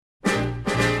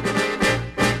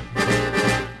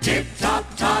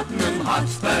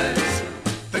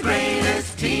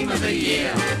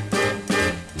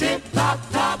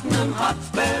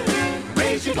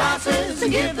So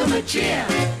give them a cheer.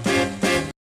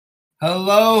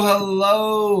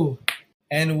 Hello,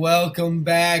 and welcome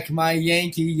back, my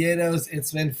Yankee Yiddos.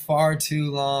 It's been far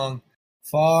too long.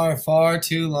 Far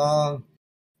too long.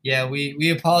 Yeah,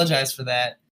 we apologize for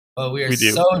that, but we are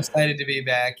so excited to be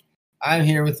back. I'm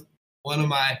here with one of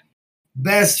my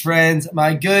best friends,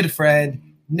 my good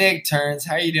friend, Nick Turns.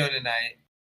 How are you doing tonight?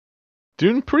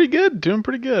 Doing pretty good.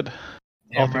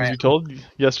 Yeah, All things we told.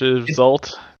 Yesterday's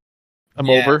result. I'm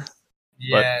over.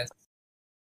 Yes.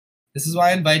 This is why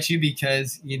I invite you,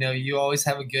 because you always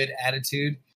have a good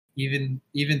attitude, even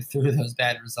through those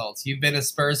bad results. You've been a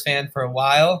Spurs fan for a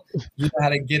while. You know how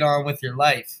to get on with your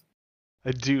life.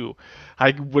 I do.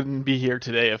 I wouldn't be here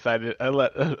today if I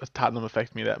let Tottenham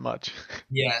affect me that much.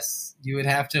 Yes, you would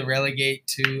have to relegate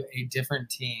to a different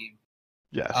team.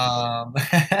 Yes.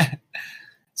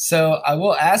 So I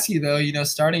will ask you though,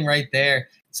 starting right there.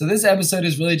 So this episode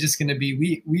is really just going to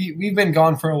be we've been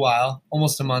gone for a while,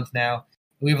 almost a month now.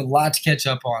 We have a lot to catch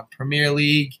up on. Premier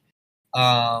League,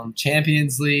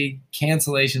 Champions League,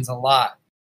 cancellations, a lot.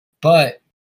 But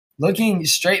looking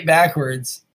straight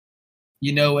backwards,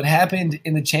 what happened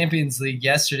in the Champions League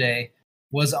yesterday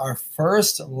was our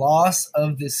first loss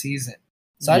of the season.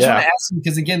 So I just want to ask you,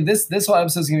 because again, this whole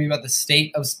episode is going to be about the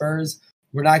state of Spurs.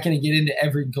 We're not going to get into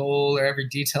every goal or every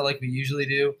detail like we usually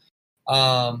do.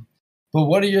 But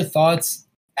what are your thoughts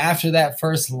after that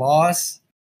first loss?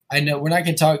 I know we're not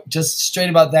going to talk just straight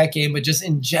about that game, but just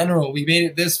in general, we made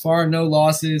it this far, no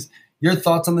losses. Your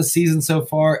thoughts on the season so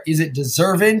far? Is it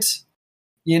deserving,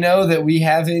 that we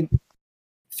haven't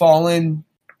fallen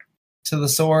to the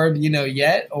sword,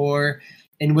 yet?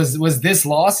 And was this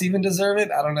loss even deserving?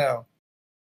 I don't know.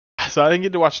 So I didn't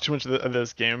get to watch too much of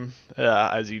this game,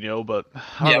 as you know, but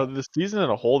I don't know, this season as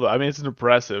a whole, though, I mean, it's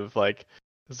impressive. Like,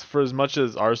 for as much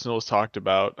as Arsenal's talked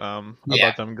about them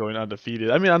going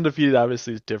undefeated. I mean, undefeated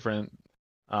obviously is different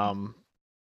than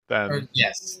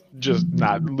just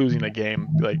not losing a game,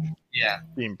 like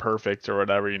being perfect or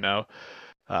whatever,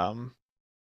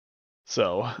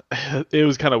 So it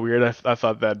was kind of weird. I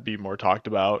thought that'd be more talked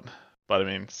about, but I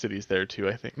mean, City's there too.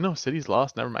 I think no, City's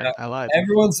lost. Never mind, I lied.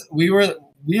 We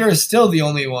are still the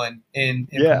only one in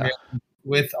Premier League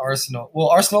with Arsenal. Well,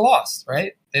 Arsenal lost,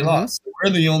 right? They lost. So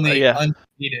we're the only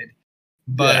undefeated,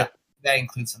 but that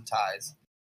includes some ties.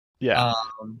 Yeah,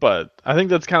 but I think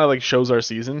that's kind of like shows our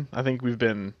season. I think we've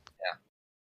been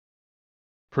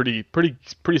pretty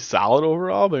solid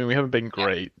overall, but I mean, we haven't been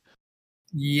great.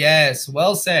 Yes,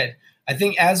 well said. I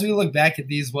think as we look back at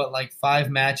these, 5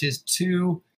 matches,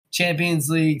 2 Champions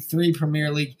League, 3 Premier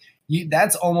League,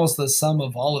 that's almost the sum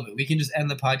of all of it. We can just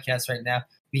end the podcast right now.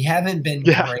 We haven't been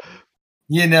great.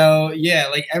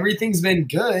 Everything's been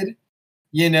good,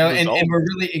 and we're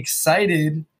really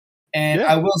excited. And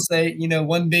I will say,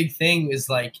 one big thing is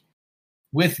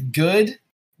with good,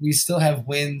 we still have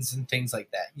wins and things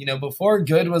like that. Before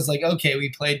good was okay, we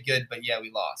played good, but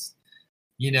we lost.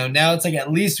 Now it's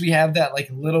at least we have that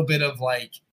little bit of I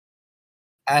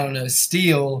don't know,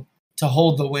 steel to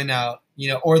hold the win out,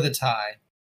 or the tie.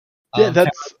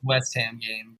 That's West Ham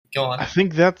game. Go on. I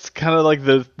think that's kind of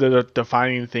the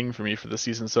defining thing for me for the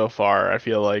season so far. I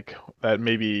feel like that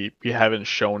maybe we haven't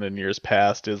shown in years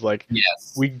past is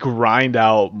we grind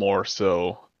out more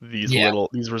so these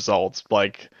results,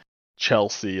 like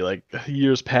Chelsea. Like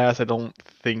years past, I don't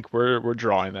think we're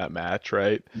drawing that match,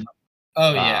 right?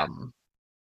 Oh yeah.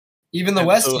 Even the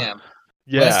West Ham.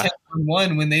 West Ham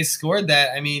won when they scored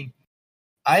that. I mean,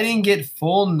 I didn't get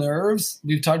full nerves.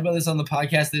 We've talked about this on the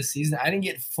podcast this season. I didn't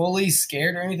get fully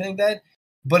scared or anything like that.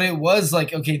 But it was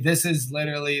okay, this is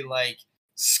literally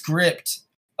script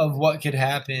of what could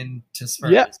happen to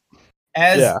Spurs.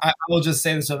 Yeah. I will just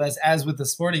say this, so as with the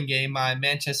sporting game, my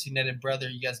Manchester United brother,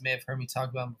 you guys may have heard me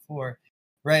talk about him before,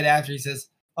 right after he says,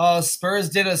 "Oh, Spurs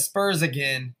did a Spurs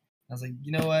again." I was like,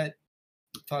 you know what?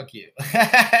 Fuck you.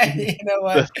 You know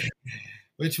what?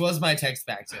 Which was my text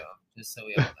back to him, just so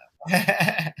we all know.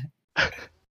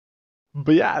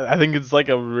 But I think it's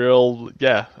a real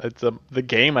it's the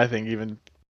game. I think even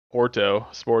Porto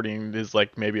Sporting is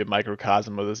maybe a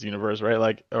microcosm of this universe,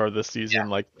 right? Or this season,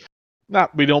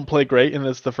 we don't play great, and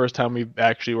it's the first time we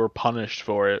actually were punished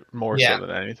for it more so than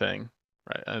anything,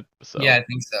 right? Yeah, I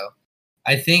think so.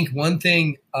 I think one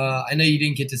thing, I know you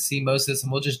didn't get to see most of this,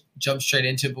 and we'll just jump straight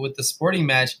into it, but with the Sporting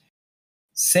match,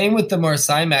 same with the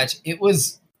Marseille match, it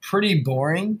was pretty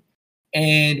boring.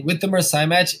 And with the Marseille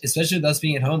match, especially with us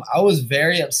being at home, I was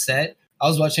very upset. I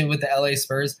was watching with the LA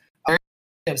Spurs. I was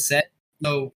very upset,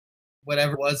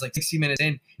 whatever it was, 60 minutes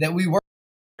in, that we weren't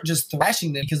just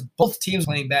thrashing them because both teams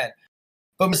were playing bad.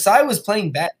 But Marseille was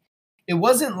playing bad. It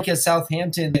wasn't like a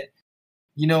Southampton that,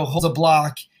 holds a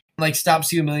block like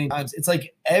stops you a million times. It's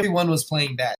like everyone was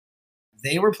playing bad.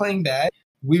 They were playing bad.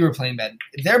 We were playing bad.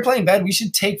 If they're playing bad, we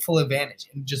should take full advantage.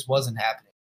 And it just wasn't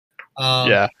happening.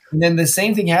 And then the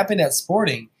same thing happened at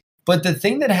Sporting. But the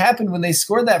thing that happened when they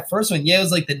scored that first one, it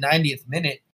was like the 90th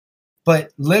minute.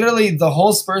 But literally the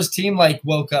whole Spurs team like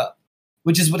woke up,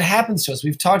 which is what happens to us.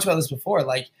 We've talked about this before.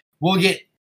 Like we'll get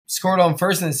scored on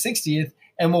first and the 60th,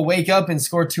 and we'll wake up and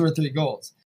score 2 or 3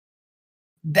 goals.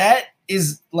 That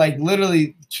is like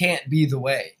literally can't be the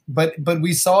way. But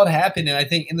we saw it happen, and I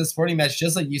think in the Sporting match,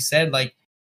 just like you said, like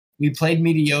we played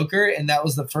mediocre, and that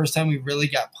was the first time we really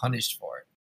got punished for it.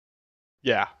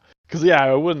 Yeah, because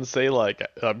I wouldn't say like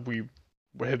we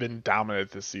have been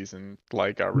dominant this season,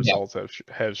 like our results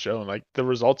have shown. Like the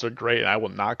results are great, and I will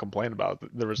not complain about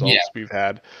the results we've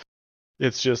had.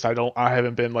 It's just I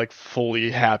haven't been like fully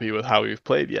happy with how we've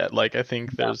played yet. Like I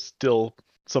think there's still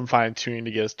some fine tuning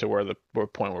to get us to where the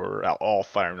point where we're all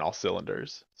firing all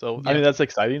cylinders. So I mean that's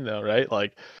exciting though, right?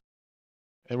 Like,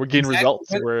 and we're getting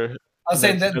results. Where I was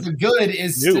saying that the good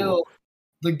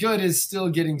is still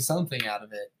getting something out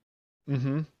of it.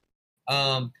 Mm-hmm.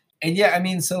 And I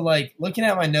mean, so like looking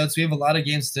at my notes, we have a lot of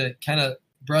games to kind of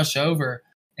brush over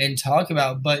and talk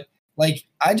about. But like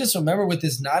I just remember with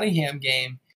this Nottingham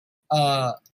game,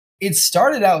 it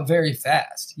started out very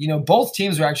fast. You know, both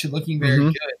teams were actually looking very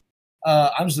good.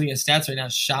 I'm just looking at stats right now.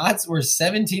 Shots were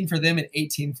 17 for them and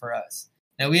 18 for us.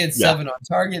 Now we had 7 on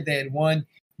target, they had 1.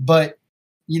 But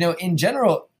you know, in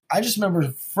general, I just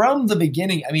remember from the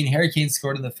beginning. I mean, Harry Kane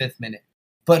scored in the 5th minute,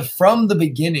 but from the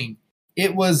beginning,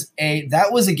 that was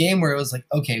a game where it was like,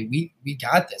 okay, we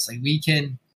got this. Like we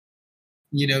can,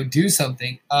 you know, do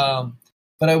something.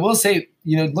 But I will say,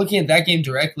 you know, looking at that game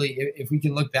directly, if we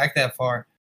can look back that far,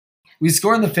 we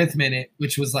scored in the 5th minute,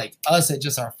 which was like us at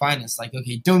just our finest. Like,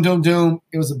 okay, doom, doom, doom.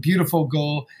 It was a beautiful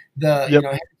goal. You know,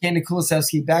 Harry Kane to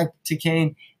Kulusevski, back to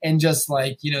Kane, and just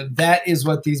like, you know, that is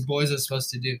what these boys are supposed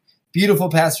to do. Beautiful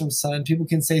pass from Son. People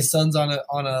can say Son's on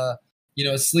a you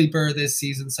know, a sleeper this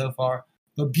season so far.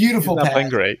 But beautiful pass. He's not playing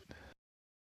great.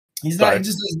 He's not.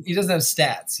 He doesn't have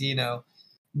stats, you know.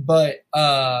 But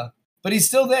he's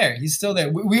still there. He's still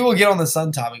there. We will get on the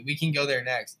Sun topic. We can go there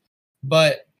next.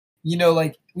 But you know,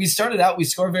 like we started out, we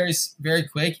scored very, very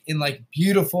quick in like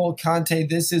beautiful Conte.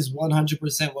 This is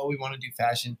 100% what we want to do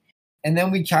fashion. And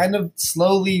then we kind of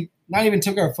slowly, not even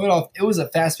took our foot off. It was a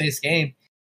fast-paced game,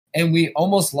 and we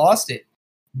almost lost it.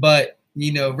 But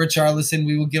you know, Richarlison,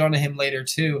 we will get onto him later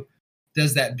too,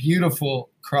 does that beautiful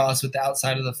cross with the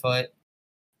outside of the foot.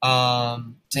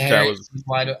 To Harry,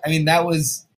 wide open. I mean, that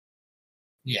was,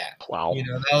 wow. You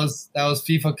know, that was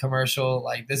FIFA commercial.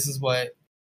 Like this is what,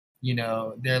 you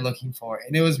know, they're looking for,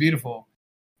 and it was beautiful.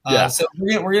 So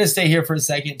we're gonna stay here for a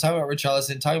second, talk about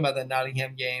Richarlison, talk about that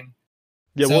Nottingham game.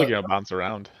 Yeah, we're gonna bounce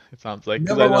around. It sounds like,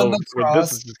 because I know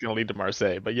this is just gonna lead to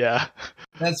Marseille, but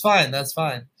that's fine. That's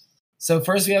fine. So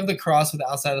first we have the cross with the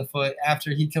outside of the foot.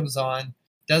 After he comes on,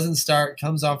 doesn't start,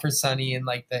 comes on for Sonny in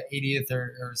like the 80th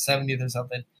or 70th or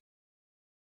something.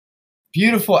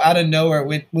 Beautiful out of nowhere.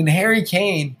 When Harry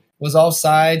Kane was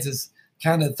offsides, is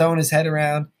kind of throwing his head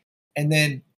around, and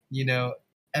then, you know,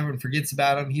 everyone forgets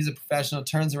about him. He's a professional,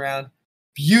 turns around.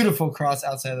 Beautiful cross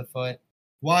outside of the foot.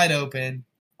 Wide open.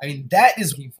 I mean, that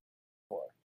is looking for.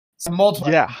 So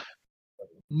multiple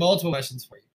questions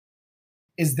for you.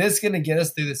 Is this going to get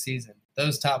us through the season?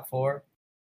 Those top 4?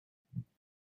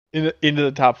 Into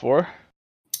the top 4?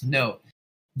 No.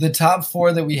 The top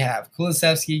 4 that we have,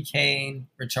 Kulusevski, Kane,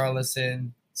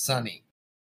 Richarlison, Sonny.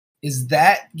 Is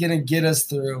that going to get us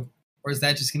through, or is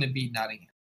that just going to beat Nottingham?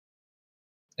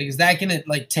 Like, is that going to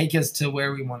like take us to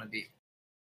where we want to be?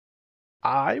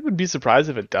 I would be surprised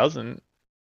if it doesn't.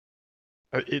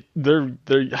 They're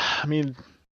I mean,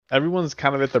 everyone's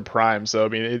kind of at their prime, so I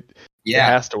mean it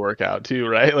has to work out too,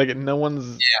 right? Like no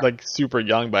one's like super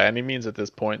young by any means at this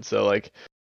point, so like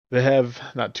they have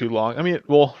not too long. I mean,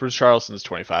 well, Richarlison's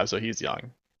 25, so he's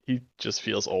young. He just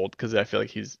feels old because I feel like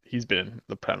he's been in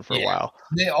the Prem for a while.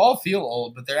 They all feel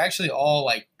old, but they're actually all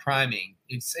like priming.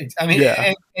 I mean,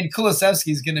 and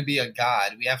Kulusevski is going to be a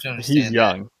god. We have to understand. He's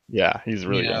young. Yeah, he's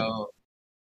really young.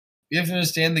 We have to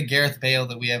understand the Gareth Bale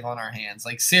that we have on our hands.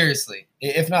 Like seriously,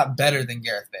 if not better than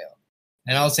Gareth Bale.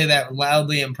 And I'll say that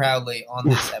loudly and proudly on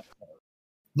this episode.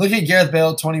 Look at Gareth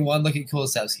Bale, 21. Look at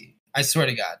Kulusevski. I swear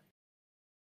to God.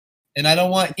 And I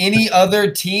don't want any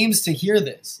other teams to hear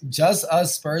this. Just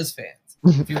us Spurs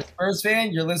fans. If you're a Spurs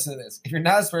fan, you're listening to this. If you're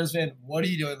not a Spurs fan, what are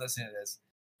you doing listening to this?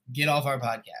 Get off our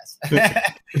podcast.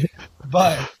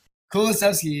 But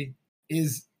Kulusevski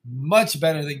is much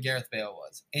better than Gareth Bale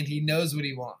was, and he knows what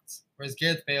he wants, whereas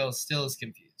Gareth Bale still is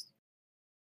confused.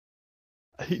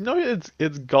 You know,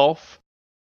 it's golf.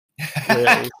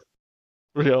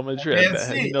 Real Madrid. He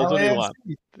LAFC, knows what he wants.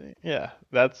 LAFC. Yeah,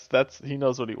 that's he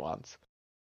knows what he wants.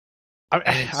 And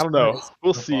I it's don't know. just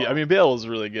We'll see. I football. mean, Bale was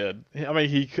really good. I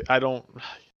mean, I don't.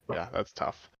 Yeah, that's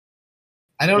tough.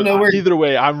 I don't But know where. either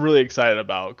way, I'm really excited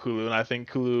about Kulu, and I think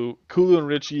Kulu and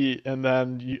Richie, and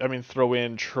then throw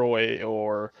in Troy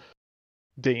or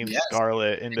Dane Yes,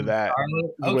 Scarlett into that.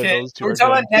 Charlotte. The way Okay, those two we're are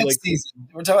talking going, about next season.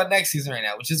 We're talking about next season right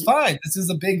now, which is fine. This is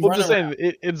a big well, just runaround.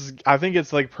 saying, it's. I think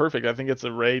it's like perfect. I think it's a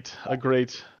great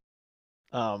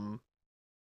So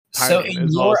timing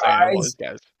as well as saying all these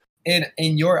guys.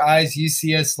 in your eyes, you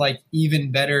see us like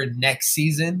even better next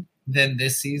season than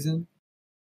this season.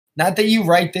 Not that you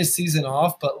write this season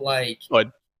off, but like,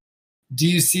 But do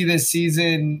you see this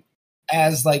season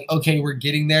as like, okay, we're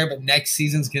getting there, but next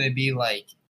season's going to be like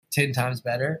 10 times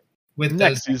better with those?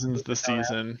 next season's the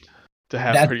season to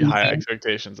have That's pretty what you high think?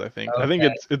 expectations. I think. I think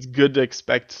Okay. it's good to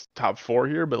expect top 4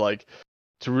 here, but like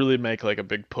to really make like a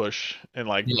big push and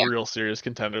like Yeah. real serious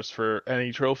contenders for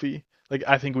any trophy. Like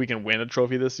I think we can win a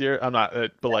trophy this year. I'm not,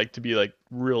 but like to be like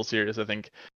real serious, I think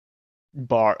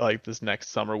like this next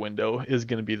summer window is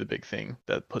going to be the big thing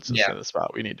that puts us Yeah. in the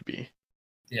spot we need to be.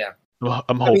 Yeah. Well,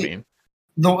 I'm I mean, hoping.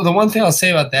 the one thing I'll say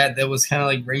about that was kind of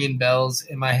like ringing bells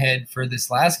in my head for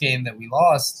this last game that we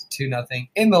lost 2-0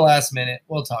 in the last minute.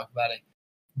 We'll talk about it.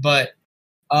 But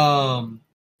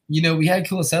we had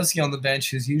Kulisevsky on the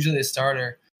bench, who's usually a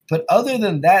starter. But other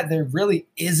than that, there really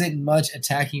isn't much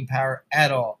attacking power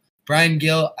at all. Brian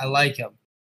Gill, I like him.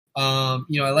 I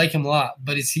like him a lot.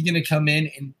 But is he going to come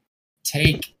in and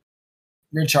take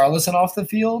Richarlison off the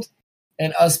field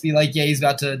and us be like, yeah, he's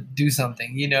about to do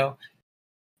something?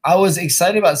 I was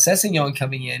excited about Sessegnon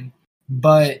coming in,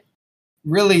 but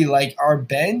really, like, our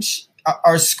bench,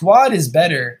 our squad is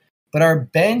better, but our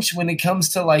bench, when it comes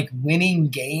to like winning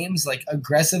games, like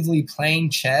aggressively playing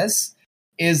chess,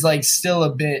 is like still a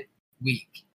bit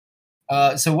weak.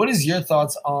 So what is your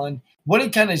thoughts on what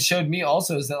it kind of showed me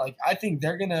also is that like I think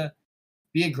they're gonna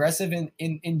be aggressive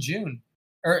in June,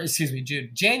 or excuse me,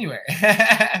 January,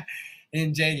 in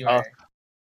Oh, January.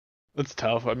 that's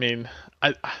tough. I mean,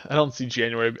 I don't see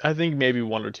January. I think maybe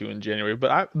 1 or 2 in January,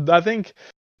 but I think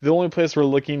the only place we're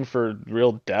looking for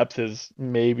real depth is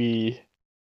maybe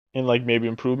maybe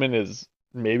improvement is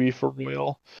maybe for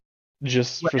Royal,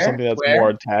 just for Where? something that's more Where?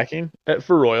 attacking.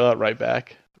 For Royal at right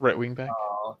wing back.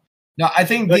 No, I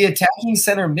think Like, the attacking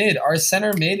center mid, our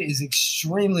center mid is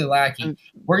extremely lacking. and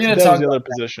We're gonna that was talk the other about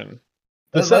position.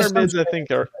 The that. center Let's jump mids I straight think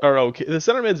into it. are okay. The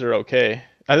center mids are okay.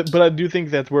 But I do think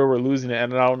that's where we're losing it,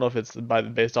 and I don't know if it's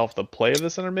based off the play of the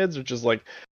center mids or just like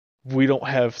we don't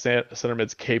have center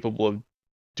mids capable of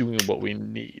doing what we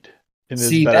need. And there's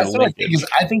See, better that's what I think is linkage.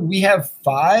 I think we have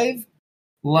 5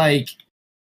 like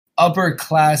upper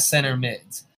class center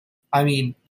mids. I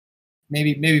mean,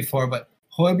 maybe 4, but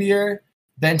Højbjerg,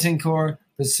 Bentancur,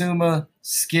 Basuma,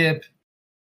 Skip.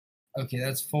 Okay,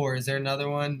 that's 4. Is there another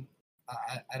one?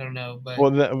 I don't know, but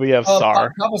Well, then we have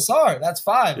Sar. Papa Sarr, that's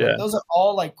 5. Like Yeah, those are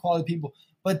all like quality people,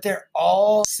 but they're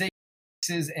all 6s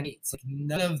and 8s. Like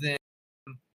none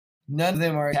of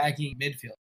them are attacking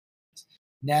midfield.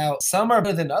 Now, some are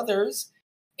better than others,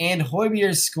 and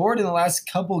Højbjerg scored in the last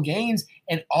couple games,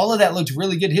 and all of that looked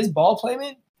really good. His ball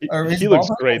placement, or his he ball looks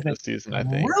placement great has been this season. I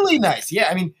think. really nice. Yeah,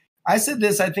 I mean, I said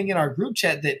this, I think, in our group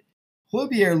chat that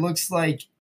Højbjerg looks like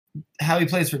how he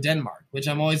plays for Denmark, which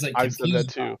I'm always like I said that confused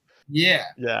too. about. Yeah,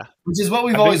 Yeah, which is what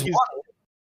we've I always think he's. wanted.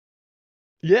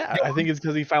 Yeah, I think it's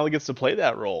because he finally gets to play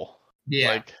that role. Yeah,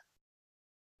 Like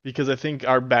because I think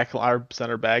our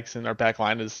center backs and our back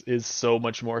line is so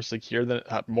much more secure than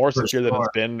for it's sure,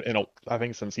 been I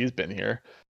think since he's been here.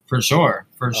 for sure,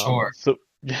 for sure. So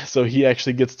yeah, so he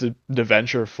actually gets to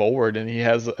venture forward, and he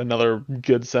has another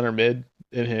good center mid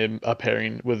in him, a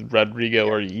pairing with Rodrigo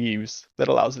or Yves that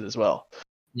allows it as well.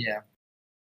 Yeah.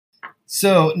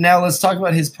 So now let's talk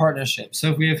about his partnership.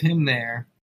 So if we have him there,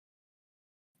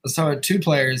 let's talk about 2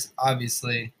 players,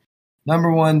 obviously.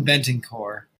 Number 1,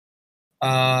 Bentancur.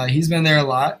 He's been there a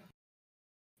lot,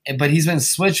 but he's been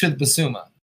switched with Basuma,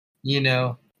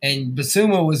 and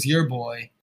Basuma was your boy,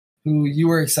 who you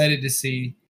were excited to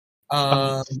see.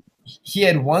 Um, He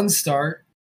had 1 start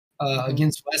mhm.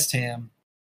 against West Ham.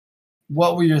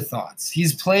 What were your thoughts?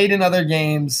 He's played in other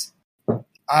games.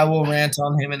 I will rant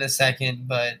on him in a second,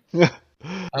 but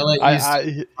I'll let you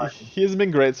start. He hasn't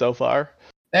been great so far,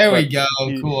 There we but go.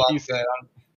 Cool. I'm good.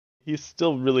 he's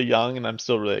still really young, and I'm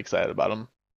still really excited about him.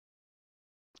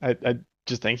 I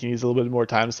just think he needs a little bit more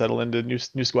time to settle into new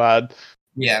squad,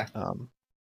 Yeah.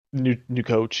 new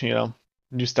coach,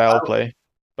 new style of play.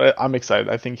 But I'm excited.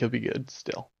 I think he'll be good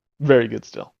still, very good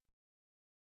still.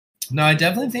 No, I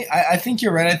definitely think I think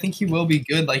you're right. I think he will be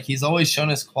good. Like he's always shown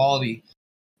us quality.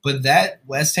 But that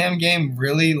West Ham game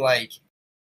really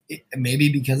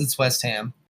maybe because it's West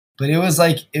Ham, but it was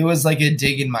like a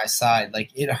dig in my side. Like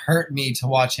it hurt me to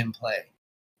watch him play.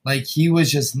 Like he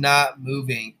was just not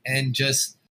moving and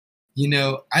just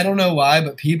I don't know why,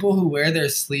 but people who wear their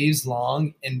sleeves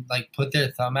long and like put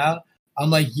their thumb out, I'm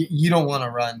like, you don't want to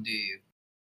run, do you?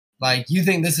 Like you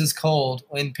think this is cold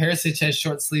when Perisic has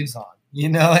short sleeves on,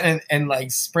 and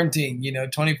like sprinting,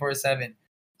 24/7.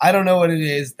 I don't know what it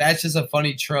is. That's just a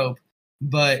funny trope,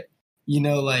 but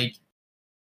like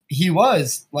he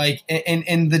was like,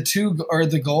 and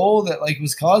the goal that like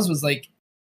was caused was like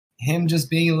him just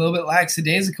being a little bit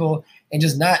lackadaisical and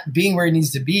just not being where he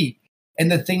needs to be.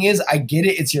 And the thing is, I get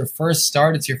it. It's your first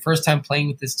start. It's your first time playing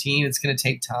with this team. It's going to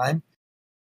take time.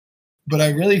 But I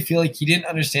really feel like he didn't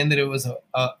understand that it was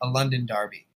a London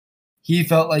derby. He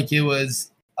felt like it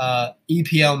was a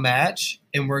EPL match,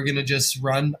 and we're going to just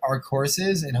run our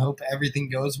courses and hope everything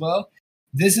goes well.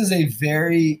 This is a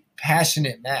very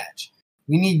passionate match.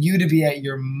 We need you to be at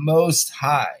your most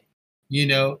high.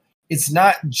 It's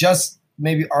not just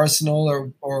maybe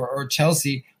Arsenal or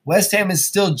Chelsea. West Ham is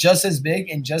still just as big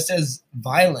and just as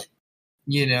violent,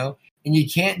 and you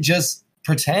can't just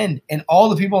pretend. And all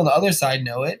the people on the other side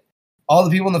know it. All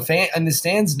the people in the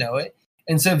stands know it.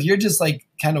 And so if you're just like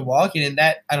kind of walking in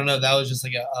that, I don't know, that was just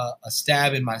like a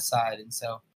stab in my side. And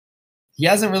so he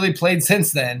hasn't really played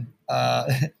since then,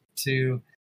 to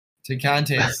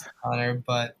Conte's honor,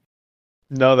 but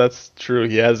no, that's true.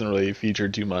 He hasn't really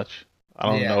featured too much. I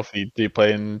don't know if he did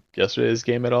play in yesterday's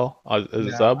game at all as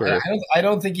a sub. Or I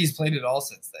don't think he's played at all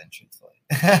since then, truthfully.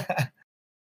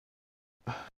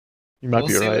 You might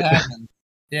be right. What happens.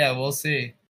 Yeah, we'll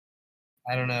see.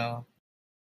 I don't know.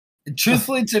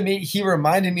 Truthfully, to me, he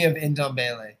reminded me of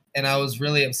Ndombele, and I was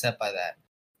really upset by that.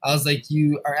 I was like,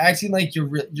 you are acting like you're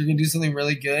gonna do something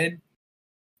really good,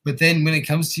 but then when it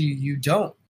comes to you, you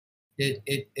don't. You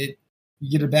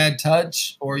get a bad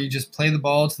touch, or you just play the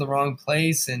ball to the wrong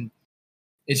place, and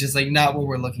it's just like not what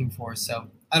we're looking for. So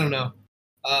I don't know.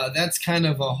 That's kind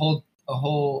of a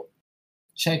whole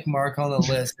check mark on the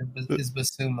list is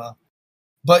Basuma.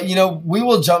 But we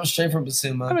will jump straight from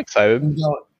Basuma. I'm excited.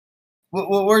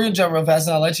 We're gonna jump real fast,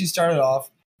 and I'll let you start it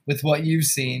off with what you've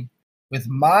seen. With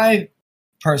my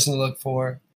personal look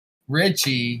for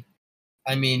Richie,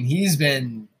 I mean he's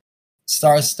been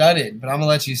star-studded, but I'm gonna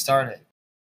let you start it.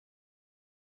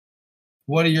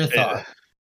 What are your thoughts?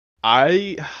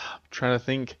 I'm trying to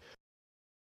think.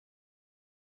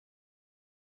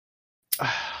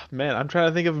 Man, I'm trying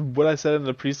to think of what I said in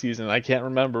the preseason. I can't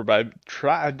remember, but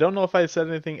I don't know if I said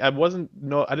anything. I didn't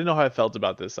know how I felt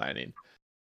about this signing.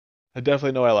 I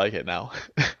definitely know I like it now.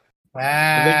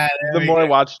 I think the more I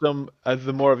watched him,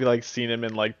 the more I've like seen him,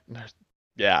 and like,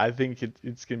 yeah, I think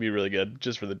it's gonna be really good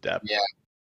just for the depth.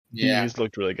 Yeah, he's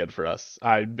looked really good for us.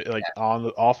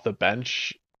 Off the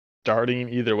bench, starting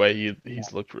either way,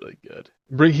 he's looked really good.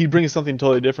 He brings something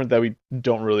totally different that we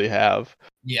don't really have.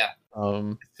 Yeah.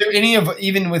 So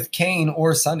even with Kane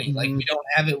or Sonny, like we don't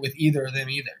have it with either of them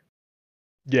either.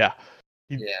 Yeah.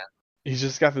 He's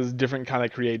just got this different kind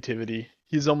of creativity.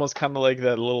 He's almost kind of like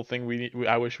that little thing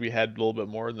I wish we had a little bit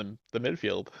more in the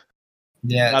midfield.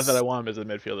 Yeah. Not that I want him as a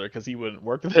midfielder because he wouldn't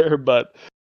work there, but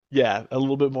yeah, a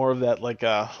little bit more of that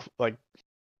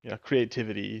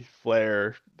creativity,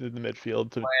 flair in the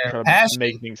midfield to try to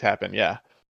make things happen. Yeah.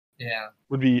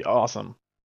 Would be awesome.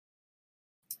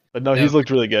 But no, he's looked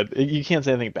really good. You can't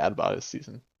say anything bad about his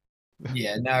season.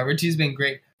 Yeah, no, Richie's been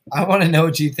great. I want to know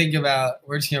what you think about.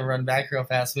 We're just gonna run back real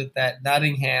fast with that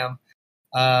Nottingham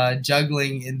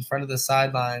juggling in front of the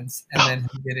sidelines, and then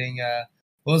getting it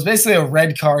was basically a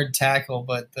red card tackle,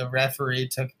 but the referee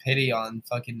took pity on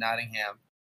fucking Nottingham.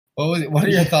 What are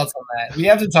your thoughts on that? We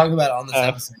have to talk about it on this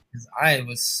episode because I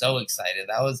was so excited.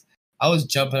 I was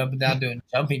jumping up and down doing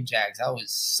jumping jacks. I was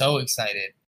so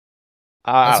excited.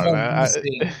 I don't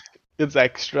know. It's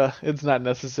extra. It's not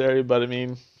necessary, but I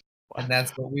mean, and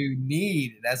that's what we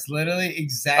need. That's literally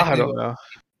exactly. I don't know.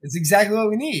 It's exactly what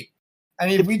we need. I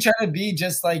mean, if we try to be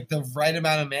just like the right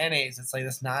amount of mayonnaise, it's like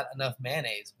that's not enough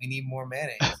mayonnaise. We need more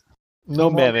mayonnaise. No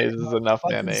mayonnaise is enough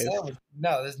mayonnaise. Sandwich.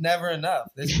 No, there's never enough.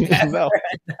 There's never enough.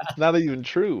 It's not even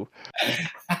true.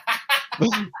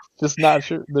 Just not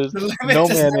true. There's no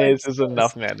mayonnaise is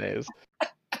enough mayonnaise.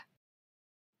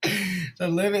 The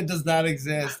limit does not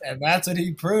exist, and that's what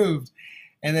he proved.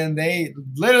 And then they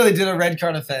literally did a red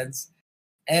card offense,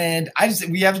 and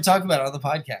we have to talk about it on the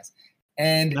podcast.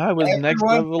 And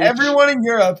everyone in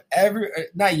Europe,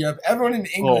 everyone in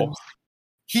England,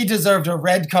 he deserved a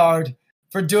red card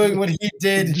for doing what he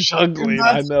did. Juggling,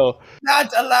 I know.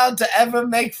 Not allowed to ever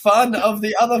make fun of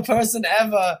the other person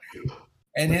ever.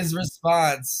 And his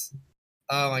response,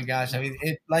 Oh my gosh! I mean,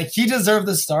 he deserved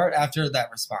the start after that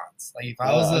response. Like if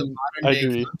I was a modern day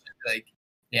coach, I'd be like,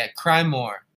 yeah, cry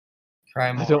more.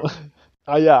 I don't.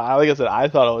 Yeah, like I said, I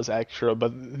thought it was extra,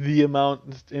 but the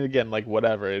amount, and again, like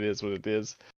whatever, it is what it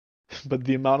is. But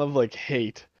the amount of like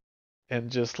hate and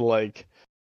just like,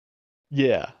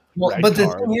 yeah, Well, red but the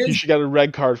card. thing You is, should get a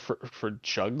red card for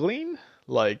juggling.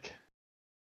 Like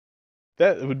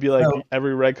that would be like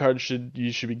every red card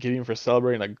you should be getting for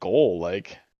celebrating a goal.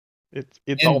 Like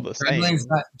it's all the same.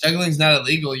 Juggling's not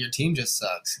illegal. Your team just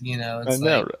sucks. You know, I it's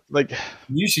know, like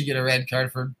you should get a red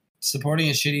card for supporting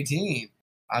a shitty team.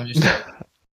 I'm just joking.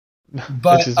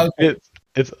 But it's just, okay.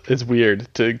 it's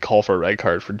weird to call for a red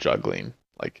card for juggling.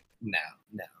 Like no.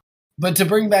 But to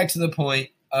bring back to the point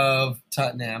of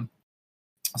Tottenham,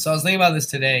 so I was thinking about this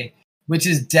today, which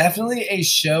is definitely a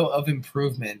show of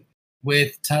improvement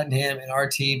with Tottenham and our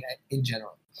team in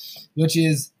general, which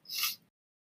is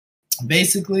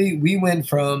basically we went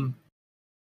from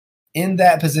in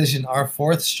that position, our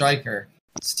fourth striker,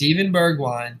 Steven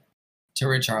Bergwijn, to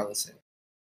Richarlison.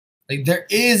 Like there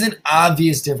is an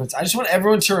obvious difference. I just want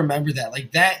everyone to remember that.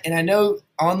 Like that, and I know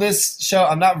on this show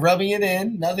I'm not rubbing it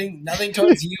in. Nothing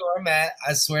towards you or Matt.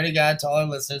 I swear to God to all our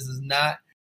listeners, is not.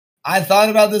 I thought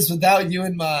about this without you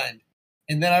in mind.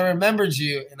 And then I remembered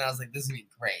you and I was like, this is gonna be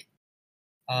great.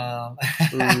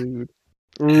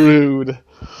 Rude.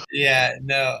 Yeah,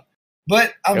 no.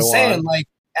 But I'm saying, like,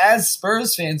 as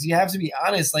Spurs fans, you have to be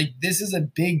honest, like this is a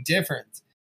big difference.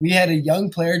 We had a young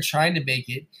player trying to make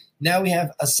it. Now we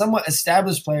have a somewhat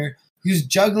established player who's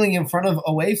juggling in front of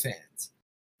away fans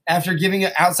after giving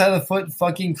an outside of the foot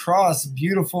fucking cross,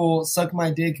 beautiful suck my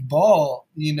dick ball,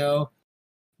 you know?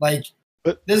 Like,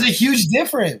 but there's a huge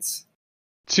difference.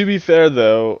 To be fair,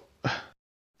 though,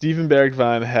 Steven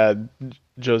Bergwijn had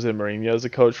Jose Mourinho as a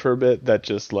coach for a bit that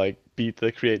just, like, beat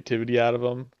the creativity out of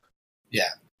him. Yeah.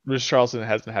 Richarlison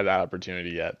hasn't had that opportunity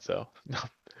yet, so...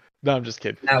 No, I'm just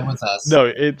kidding. Not with us.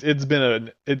 No, it's been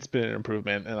an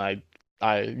improvement, and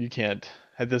you can't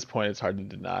at this point. It's hard to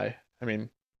deny. I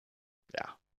mean, yeah.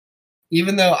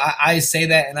 Even though I say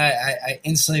that, and I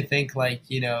instantly think like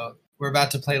we're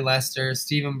about to play Leicester,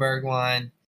 Steven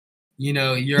Bergwijn.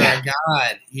 You're a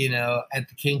god. At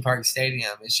the King Park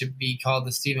Stadium, it should be called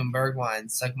the Steven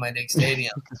Bergwijn Suck My Dick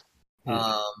Stadium.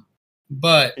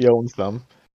 But he owns them.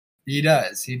 He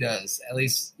does. At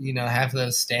least, half of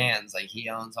those stands, like he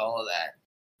owns all of that.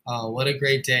 What a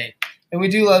great day. And we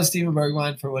do love Steven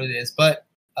Bergwijn for what it is. But,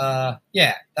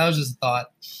 yeah, that was just a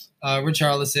thought.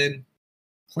 Richarlison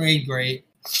played great.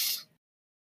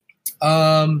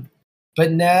 But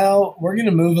now we're going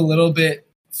to move a little bit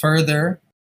further.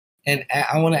 And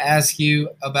I want to ask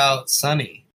you about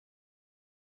Sonny.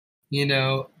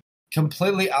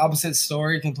 Completely opposite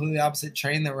story, completely opposite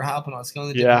train that we're hopping on. It's going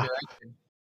in a different direction.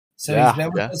 So he's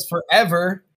been with us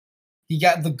forever. He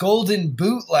got the Golden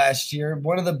Boot last year,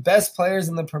 one of the best players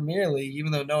in the Premier League,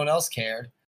 even though no one else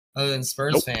cared other than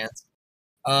Spurs fans.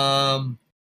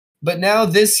 But now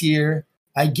this year,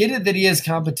 I get it that he has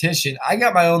competition. I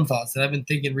got my own thoughts that I've been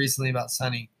thinking recently about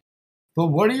Sonny. But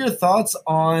what are your thoughts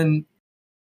on,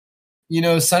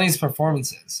 Sonny's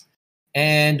performances?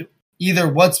 And either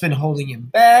what's been holding him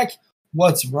back,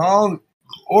 what's wrong,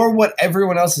 or what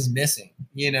everyone else is missing,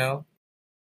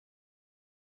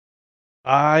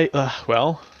 I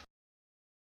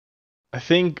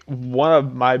think one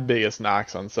of my biggest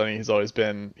knocks on Sonny has always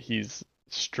been he's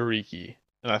streaky,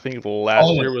 and I think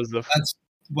last year was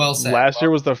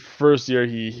the first year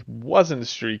he wasn't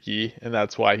streaky, and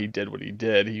that's why he did what he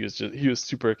did. He was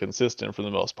super consistent for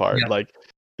the most part. Yeah. Like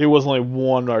it was only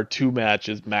 1 or 2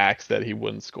 matches max that he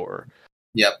wouldn't score.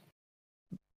 Yep.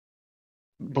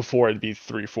 Before it'd be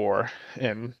 3-4,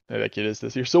 and like it is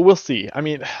this year. So we'll see. I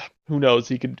mean, who knows?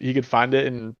 He could find it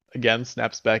and again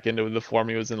snaps back into the form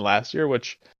he was in last year,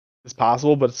 which is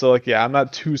possible. But so I'm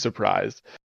not too surprised.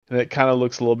 And it kind of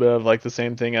looks a little bit of like the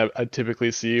same thing I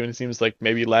typically see, and it seems like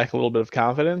maybe lack a little bit of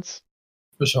confidence.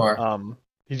 For sure.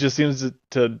 He just seems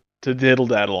to diddle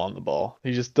daddle on the ball.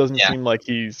 He just doesn't seem like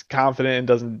he's confident and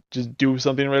doesn't just do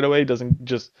something right away. He doesn't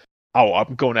just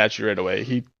I'm going at you right away.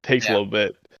 He takes a little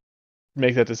bit.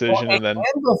 Make that decision and then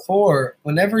before,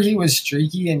 whenever he was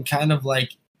streaky and kind of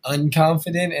like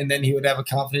unconfident, and then he would have a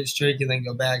confident streak and then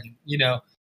go back.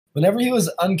 Whenever he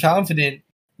was unconfident,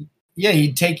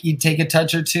 he'd take a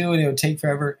touch or two and it would take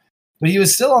forever, but he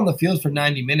was still on the field for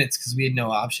 90 minutes because we had no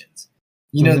options.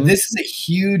 This is a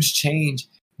huge change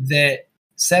that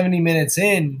 70 minutes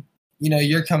in,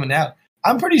 you're coming out.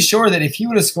 I'm pretty sure that if he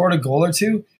would have scored a goal or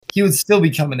two, he would still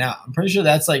be coming out. I'm pretty sure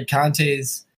that's like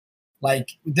Conte's. Like,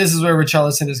 this is where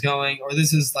Richarlison is going, or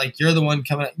this is like you're the one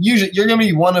coming out. Usually, you're going to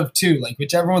be one of two, like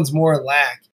whichever one's more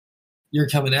lack. you're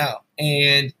coming out.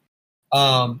 And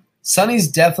Sonny's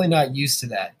definitely not used to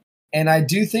that. And I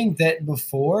do think that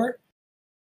before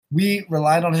we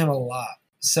relied on him a lot.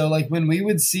 So like when we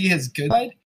would see his good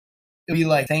side, it would be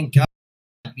like, thank God,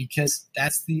 because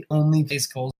that's the only place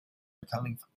goals are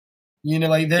coming from. You know,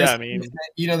 like there's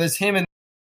there's him and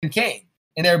Kane,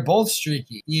 and they're both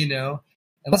streaky, you know.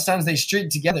 And most times they streak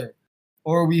together,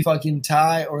 or we fucking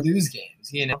tie or lose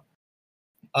games, you know.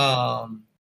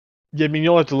 Yeah, I mean,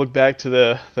 you'll have to look back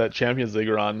to that Champions League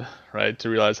run, right, to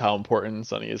realize how important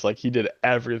Sonny is. Like, he did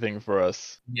everything for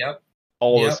us. Yep.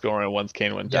 All the scoring once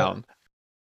Kane went down.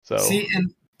 So see,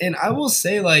 and I will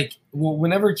say, like, well,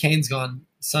 whenever Kane's gone,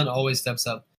 Son always steps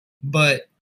up. But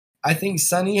I think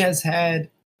Sonny has had,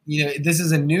 you know, this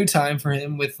is a new time for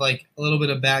him with like a little bit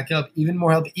of backup, even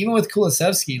more help, even with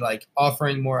Kulusevski, like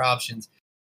offering more options.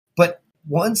 But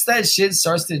once that shit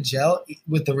starts to gel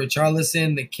with the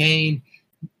Richarlison, the Kane,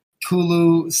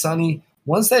 Kulu, Sonny,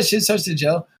 once that shit starts to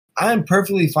gel, I'm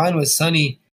perfectly fine with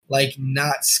Sonny like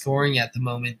not scoring at the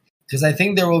moment, because I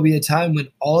think there will be a time when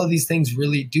all of these things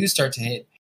really do start to hit,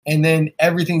 and then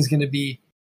everything's going to be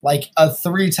like a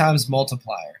 3 times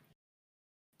multiplier.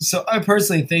 So I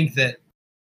personally think that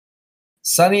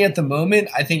Sonny at the moment,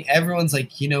 I think everyone's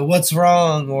like, you know, what's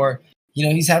wrong? Or, you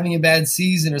know, he's having a bad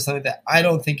season or something like that. I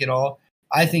don't think at all.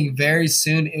 I think very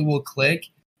soon it will click,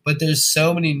 but there's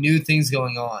so many new things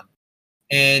going on.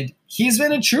 And he's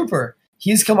been a trooper.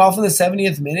 He's come off in the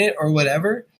 70th minute or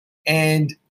whatever.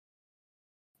 And,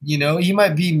 you know, he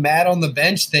might be mad on the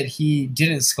bench that he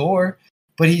didn't score,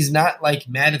 but he's not like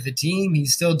mad at the team.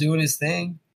 He's still doing his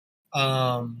thing.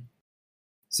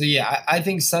 So yeah, I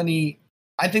think Sonny,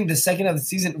 I think the second half of the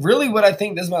season, really what I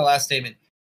think, this is my last statement.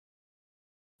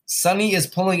 Sonny is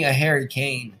pulling a Harry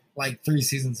Kane like 3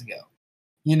 seasons ago.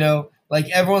 You know, like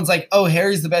everyone's like, oh,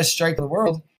 Harry's the best striker in the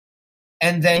world.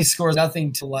 And then he scores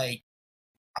nothing till like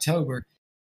October.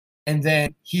 And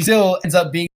then he still ends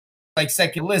up being like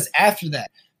second list after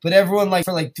that. But everyone like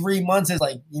for like 3 months is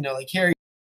like, you know, like Harry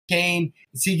Kane,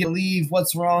 is he gonna leave?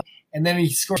 What's wrong? And then he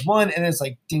scores one and it's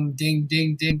like ding, ding,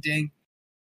 ding, ding, ding.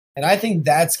 And I think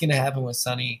that's gonna happen with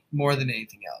Sonny more than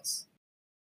anything else.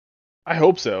 I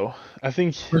hope so. I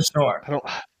think for sure. I don't.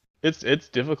 It's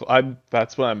difficult.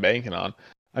 That's what I'm banking on.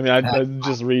 I mean, I'm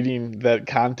just reading that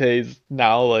Conte's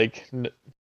now like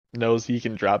knows he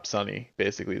can drop Sonny.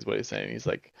 Basically, is what he's saying. He's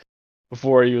like,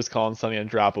 before he was calling Sonny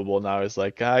undroppable. Now he's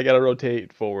like, I gotta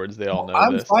rotate forwards. They all know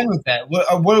this. I'm fine with that.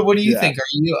 What do you think? Are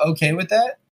you okay with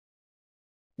that?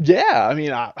 Yeah, I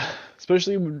mean,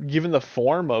 especially given the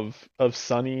form of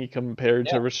Sonny compared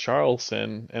to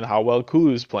Richarlison and how well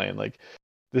Kulu's playing. Like,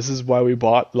 this is why we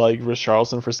bought like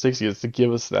Richarlison for 60, is to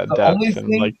give us that depth.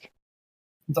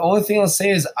 The only thing I'll say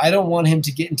is I don't want him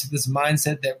to get into this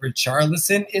mindset that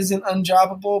Richarlison isn't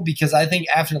undroppable, because I think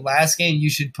after last game you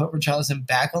should put Richarlison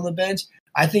back on the bench.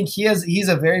 I think he's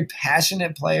a very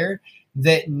passionate player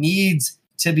that needs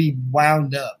to be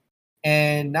wound up.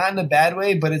 And not in a bad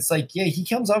way, but it's like, yeah, he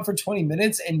comes on for 20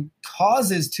 minutes and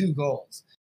causes 2 goals.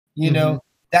 You know,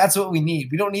 that's what we need.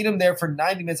 We don't need him there for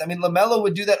 90 minutes. I mean, Lamela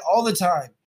would do that all the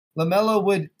time. Lamela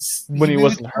would, when he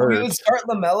wasn't hurt, we would start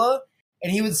Lamela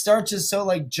and he would start just so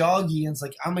like joggy, and it's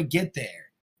like, I'm gonna get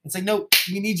there. It's like, no,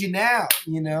 we need you now.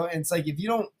 You know, and it's like if you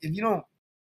don't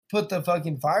put the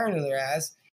fucking fire into their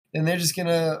ass, then they're just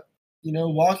gonna, you know,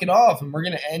 walk it off, and we're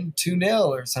gonna end 2-0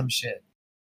 or some shit.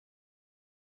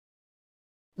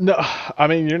 No, I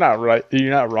mean, you're not right. You're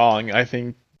not wrong. I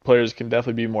think players can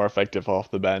definitely be more effective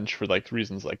off the bench for like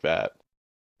reasons like that.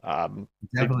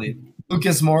 Definitely.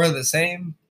 Lucas Moura the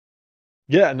same.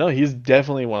 Yeah, no, he's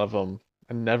definitely one of them.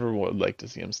 I never would like to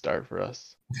see him start for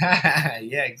us.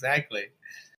 Yeah, exactly.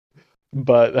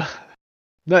 But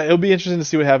no, it'll be interesting to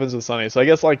see what happens with Sonny. So I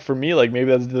guess like for me, like maybe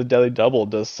that's the Delhi double.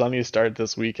 Does Sonny start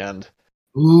this weekend?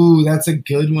 Ooh, that's a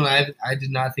good one. I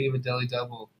did not think of a Delhi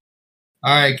double.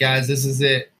 All right, guys, this is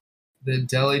it. The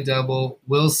Delhi double.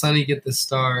 Will Sonny get the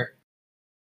start?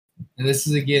 And this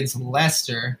is against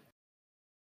Leicester.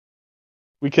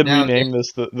 We could rename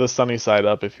this the Sunny Side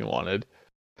Up if you wanted.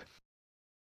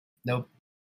 Nope.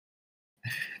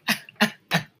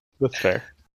 That's fair.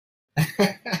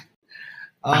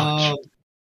 All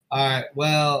right.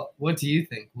 Well, what do you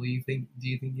think? Do you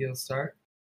think he'll start?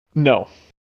 No.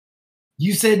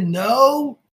 You said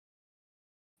no?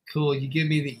 Cool. You give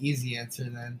me the easy answer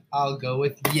then. I'll go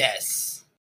with yes.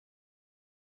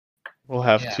 We'll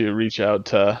have to reach out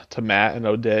to Matt and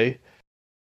O'Day.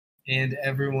 And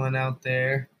everyone out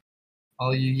there,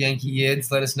 all you Yankee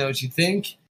yids, let us know what you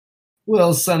think.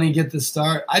 Will Sonny get the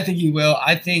start? I think he will.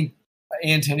 I think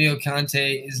Antonio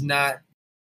Conte is not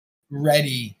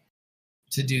ready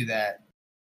to do that.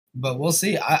 but we'll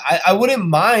see. I wouldn't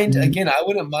mind. Again, I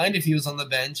wouldn't mind if he was on the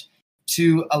bench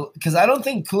because I don't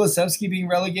think Kulusevski being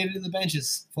relegated to the bench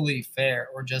is fully fair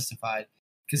or justified.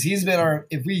 Because he's been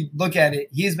if we look at it,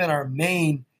 he's been our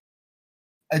main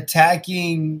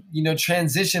attacking,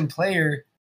 transition player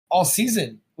all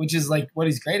season, which is like what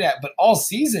he's great at. But all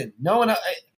season, no one.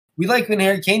 We like when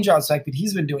Harry Kane drops back, but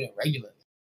he's been doing it regularly.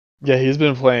 Yeah, he's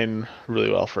been playing really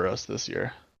well for us this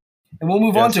year. And we'll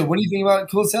move on to it. What do you think about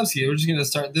Kulusevski? We're just going to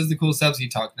start. This is the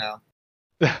Kulusevski talk now.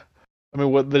 I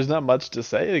mean, there's not much to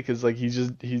say because like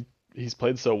he's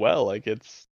played so well. Like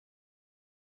it's,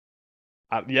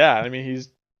 yeah. I mean, he's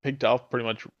picked up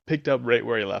right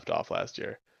where he left off last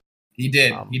year. He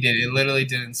did. He did. It literally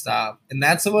didn't stop, and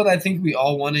that's what I think we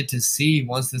all wanted to see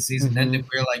once the season ended.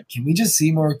 We were like, can we just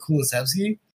see more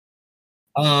Kulusevski?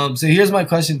 So here's my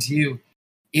question to you: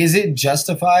 is it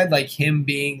justified, like him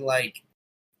being like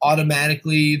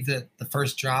automatically the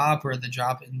first drop or the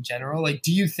drop in general? Like,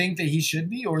 do you think that he should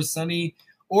be, or Sonny,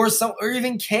 or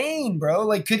even Kane, bro?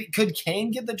 Like, could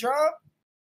Kane get the drop?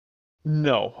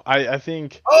 No, I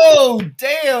think. Oh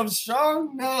damn,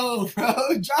 strong no, bro.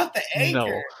 Drop the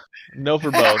anchor. No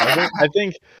for both.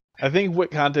 I think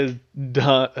what Conte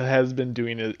has been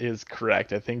doing is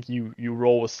correct. I think you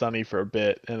roll with Sonny for a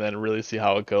bit and then really see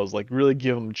how it goes. Like really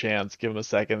give him a chance, give him a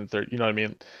second, third. You know what I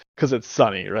mean? Because it's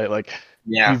Sonny, right? Like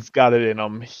he's got it in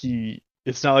him.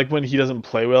 It's not like when he doesn't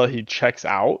play well, he checks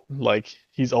out. Like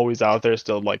he's always out there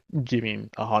still like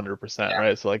giving 100%,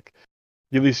 right? So like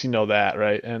at least you know that,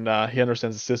 right? And he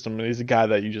understands the system, and he's a guy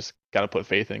that you just got to put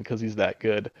faith in because he's that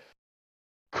good.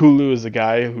 Kulu is a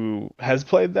guy who has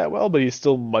played that well, but he's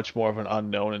still much more of an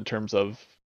unknown in terms of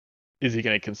is he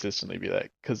going to consistently be that?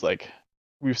 Because like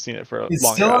we've seen it for a long time.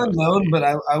 It's still unknown, but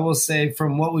I will say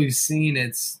from what we've seen,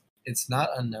 it's not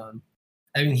unknown.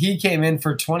 I mean, he came in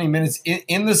for 20 minutes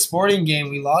in the Sporting game.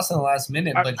 We lost in the last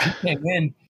minute, but he came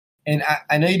in. And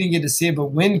I know you didn't get to see it,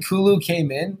 but when Kulu came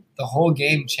in, the whole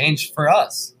game changed for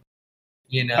us.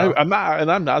 I'm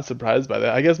not surprised by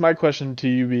that. I guess my question to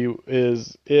you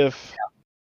is if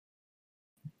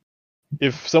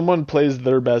someone plays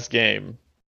their best game,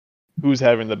 who's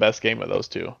having the best game of those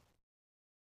two?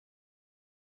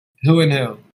 Who and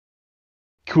who?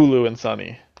 Kulu and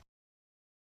Sonny.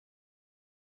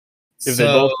 If they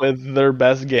both play their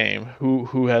best game,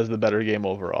 who has the better game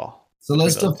overall? So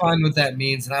let's define what that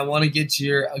means, and I want to get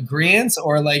your agreeance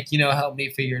or help me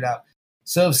figure it out.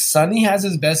 So if Sonny has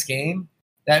his best game,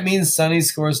 that means Sonny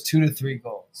scores 2 to 3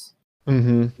 goals.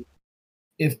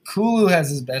 If Kulu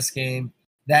has his best game,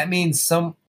 that means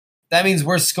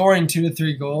we're scoring 2 to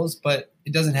 3 goals, but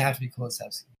it doesn't have to be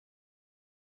Kulusevski.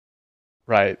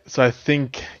 Right. So I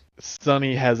think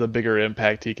Sonny has a bigger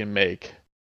impact he can make.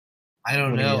 I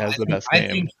don't know. He has the best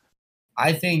game.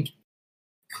 I think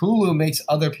Kulu makes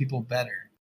other people better,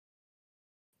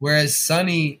 whereas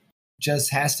Sonny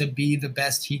just has to be the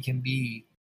best he can be,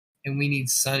 and we need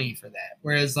Sonny for that.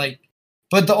 Whereas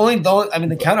but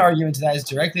the counter argument to that is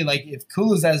directly like if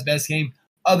Kulu's at his best game,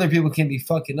 other people can be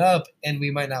fucking up and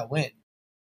we might not win.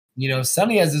 If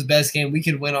Sonny has his best game, we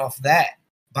could win off that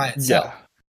by itself. Yeah.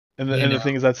 And the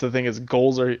thing is,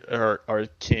 goals are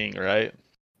king, right?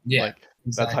 Yeah. Like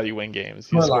that's how you win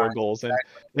games. You score goals.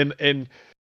 Exactly. And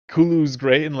Kulu's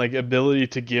great in like ability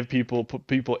to put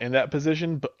people in that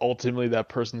position, but ultimately that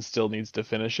person still needs to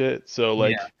finish it. So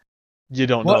you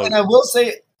don't know. And I will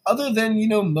say, other than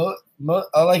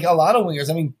like a lot of wingers,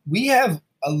 I mean, we have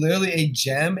literally a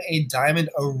gem, a diamond,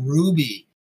 a ruby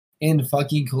in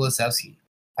fucking Kulusevski.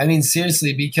 I mean,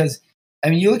 seriously, because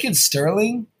you look at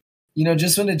Sterling.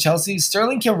 Just went to Chelsea.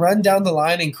 Sterling can run down the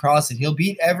line and cross it. He'll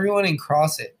beat everyone and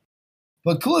cross it.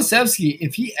 But Kulusevski,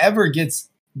 if he ever gets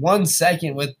 1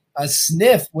 second with a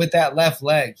sniff with that left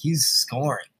leg, he's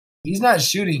scoring. He's not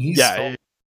shooting. He's scoring.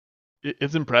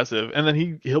 It's impressive. And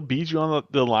then he'll beat you on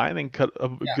the line and cut a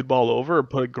good ball over or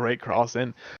put a great cross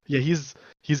in. Yeah, he's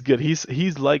good.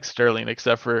 He's like Sterling,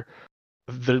 except for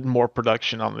the more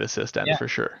production on the assist end for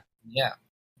sure. Yeah.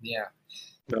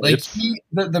 No, like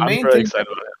I'm very excited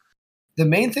about it. The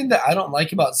main thing that I don't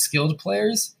like about skilled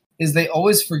players is they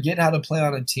always forget how to play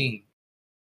on a team.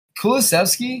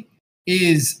 Kulusevski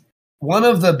is one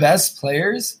of the best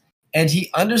players, and he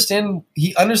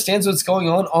understands what's going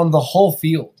on the whole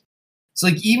field. So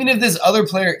even if this other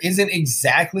player isn't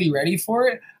exactly ready for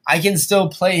it, I can still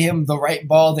play him the right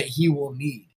ball that he will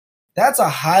need. That's a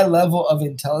high level of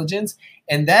intelligence,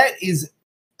 and that is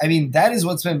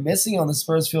what's been missing on the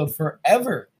Spurs field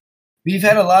forever. We've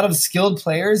had a lot of skilled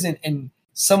players and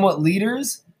somewhat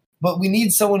leaders, but we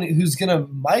need someone who's going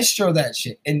to maestro that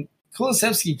shit. And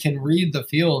Kulusevski can read the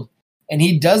field, and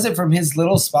he does it from his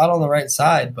little spot on the right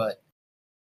side. But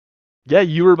Yeah,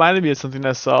 you reminded me of something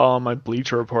I saw on my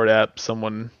Bleacher Report app.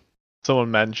 Someone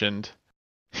mentioned,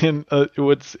 and it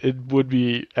would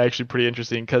be actually pretty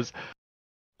interesting because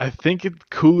I think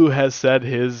Kulu has said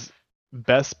his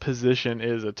best position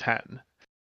is a 10.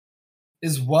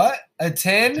 Is what? A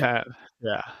 10? 10,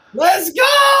 yeah. Let's go!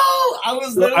 I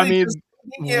was So, I literally mean, just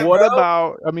thinking it,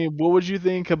 bro. what would you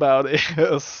think about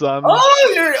a Suns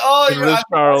and You're, Rich I'm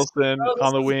Carlson bro,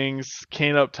 on this the is, wings,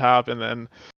 Kane up top, and then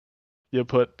you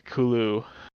put Kulu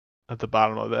at the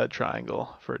bottom of that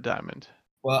triangle for a diamond?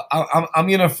 well, I'm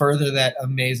gonna further that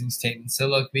amazing statement. So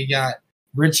look, we got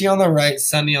Richie on the right,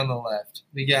 Sonny on the left.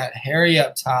 We got Harry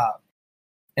up top,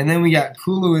 and then we got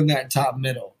Kulu in that top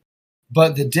middle.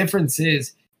 But the difference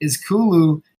is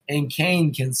Kulu and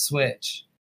Kane can switch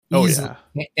Oh easily.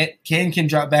 yeah. Kane can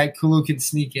drop back, Kulu can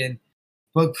sneak in,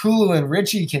 but Kulu and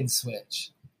Richie can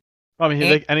switch. I mean,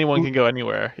 And, like anyone can go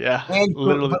anywhere. Yeah,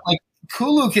 literally. but like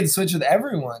Kulu can switch with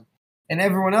everyone, and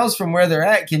everyone else from where they're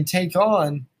at can take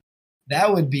on.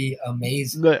 That would be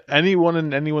amazing. Anyone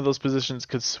in any one of those positions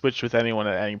could switch with anyone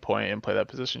at any point and play that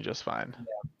position just fine.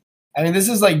 Yeah. I mean, this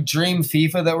is like dream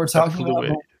FIFA that we're That talking about,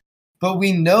 fluid. but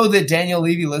we know that Daniel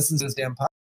Levy listens to this damn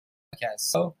podcast.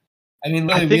 So, I mean,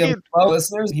 literally, we have 12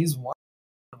 listeners. He's one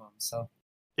of them. So,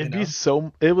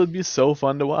 it would be so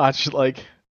fun to watch. Like,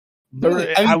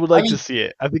 really, I would like to see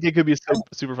it. I think it could be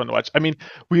super fun to watch. I mean,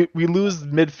 we lose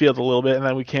midfield a little bit, and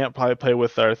then we can't probably play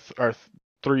with our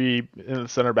three in the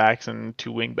center backs and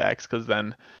two wing backs because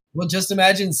then. Well, just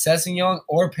imagine Sessegnon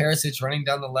or Perisic running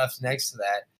down the left next to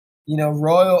that.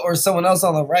 Royal or someone else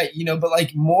on the right. But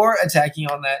like more attacking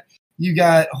on that. You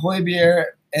got Højbjerg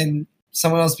and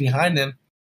someone else behind them.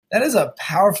 That is a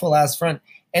powerful ass front.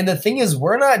 And the thing is,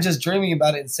 we're not just dreaming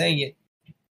about it and saying it.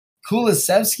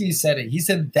 Kulusevski said it. He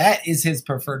said that is his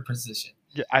preferred position.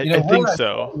 Yeah, I think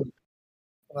so.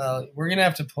 Well, we're gonna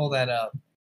have to pull that up.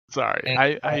 Sorry, and,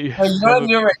 I you know what I'm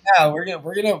doing right now. We're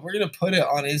gonna put it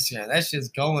on Instagram. That's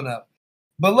just going up.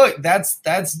 But look, that's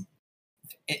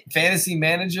Fantasy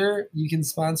Manager. You can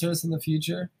sponsor us in the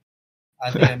future.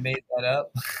 I think I made that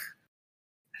up.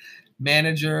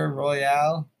 Manager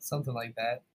Royale, something like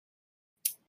that.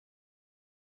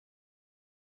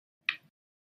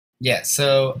 Yeah,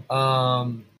 so I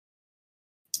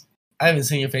haven't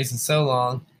seen your face in so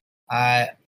long.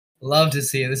 I love to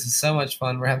see it. This is so much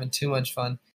fun. We're having too much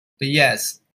fun. But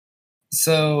yes,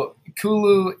 so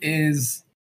Kulu is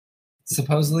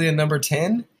supposedly a number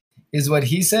 10, is what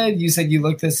he said. You said you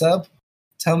looked this up.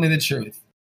 Tell me the truth.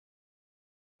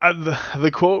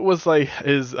 The quote was like,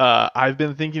 I've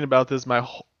been thinking about this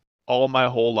all my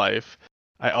whole life.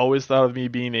 I always thought of me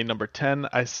being a number 10.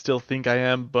 I still think I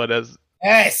am, but as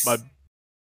my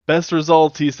best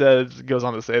results, he said, goes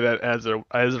on to say that as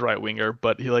a right winger,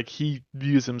 but he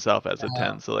views himself as a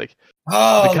 10. So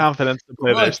the confidence to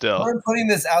play there still. We're putting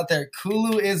this out there.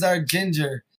 Kulu is our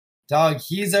ginger dog.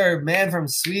 He's our man from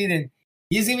Sweden.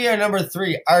 He's gonna be our number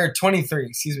 3, our 23.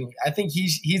 Excuse me. I think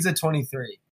he's a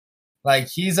 23. Like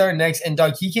he's our next, and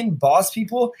dog, he can boss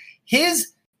people.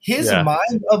 His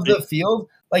mind of the field.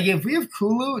 Like if we have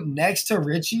Kulu next to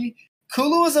Richie,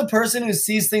 Kulu is a person who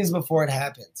sees things before it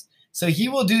happens. So he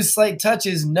will do slight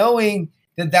touches knowing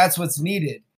that that's what's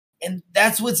needed. And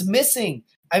that's what's missing.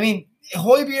 I mean,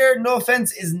 Højbjerg, no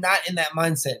offense, is not in that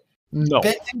mindset. No.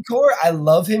 Bentancur, I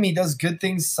love him. He does good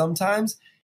things sometimes.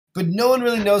 But no one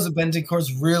really knows what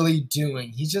Bentancur's really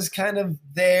doing. He's just kind of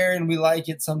there and we like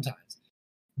it sometimes.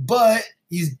 But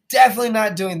he's definitely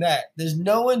not doing that. There's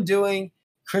no one doing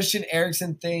Christian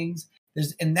Eriksen things.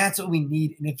 And that's what we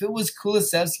need. And if it was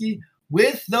Kulusevski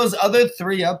with those other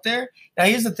 3 up there, now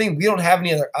here's the thing. We don't have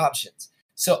any other options.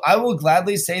 So I will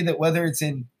gladly say that whether it's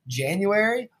in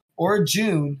January or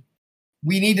June,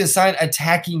 we need to sign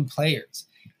attacking players.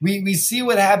 We see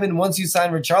what happened once you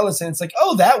sign Richarlison. It's like,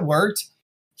 oh, that worked.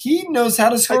 He knows how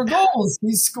to score goals.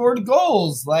 He scored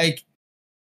goals. Like,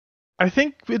 I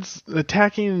think it's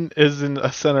attacking isn't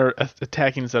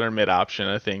attacking center mid option.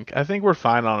 I think we're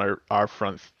fine on our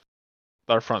front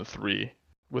 3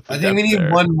 with the I think we need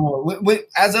there. one more.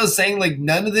 As I was saying, like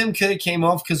none of them could have came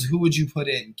off because who would you put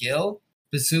in? Gil?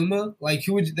 Bissouma? Like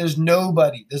who would? There's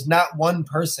nobody. There's not one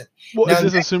person. Well, now, is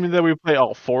this assuming that we play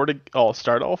all 4 to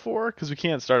start all 4? Because we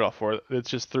can't start all 4. It's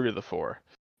just 3 of the 4.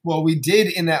 Well, we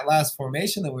did in that last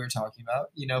formation that we were talking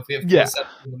about. If we have 7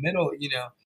 in the middle,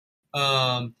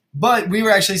 but we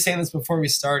were actually saying this before we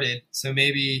started, so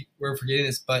maybe we're forgetting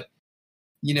this. But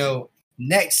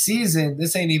next season,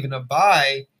 this ain't even a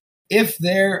bye. If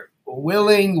they're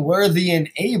willing, worthy, and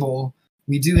able,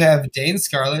 we do have Dane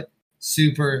Scarlett,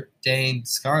 Super Dane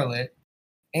Scarlett,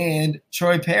 and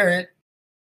Troy Parrott.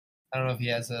 I don't know if he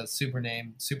has a superhero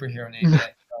name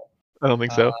yet. I don't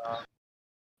think so.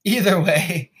 Either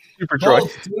way, Super Troy.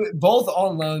 both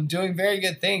on loan, doing very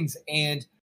good things, and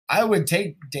I would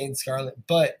take Dane Scarlett.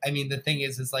 But I mean, the thing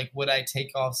is like, would I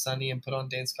take off Sonny and put on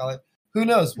Dane Scarlett? Who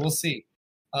knows? We'll see.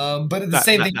 But at the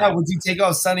same thing, now, would you take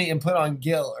off Sonny and put on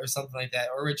Gil or something like that,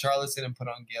 or Richarlison and put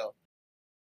on Gil?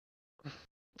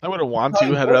 I wouldn't want to.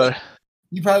 I'd rather.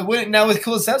 You probably wouldn't. Now with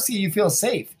Kulusevski, you feel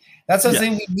safe. That's what I'm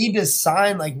saying. We need to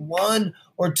sign like 1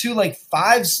 or 2 like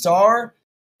 5-star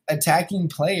attacking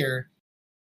player.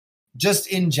 Just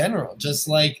in general, just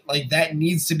like that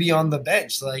needs to be on the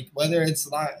bench. Like whether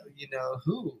it's not,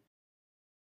 who.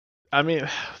 I mean,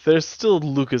 there's still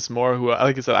Lucas Moura, who,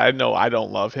 like I said, I know I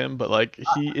don't love him, but like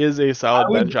he is a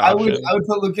solid bench option. I would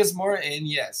put Lucas Moura in.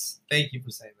 Yes, thank you for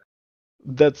saying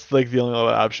that. That's like the only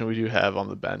other option we do have on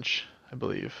the bench, I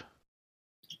believe.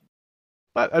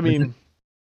 But I mean,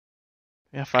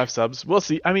 yeah, 5 subs. We'll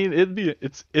see. I mean,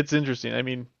 it's interesting. I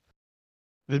mean,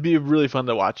 it'd be really fun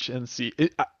to watch and see.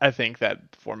 I think that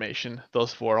formation,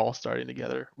 those 4 all starting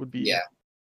together, would be. Yeah.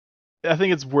 I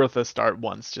think it's worth a start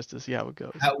once just to see how it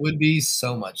goes. That would be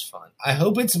so much fun. I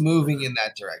hope it's moving in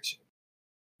that direction.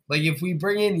 Like if we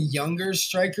bring in younger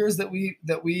strikers that we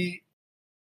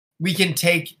can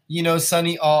take,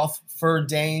 Sonny off for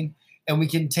Dane, and we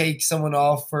can take someone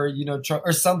off for,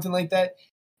 or something like that.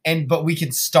 But we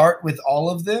can start with all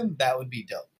of them. That would be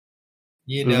dope.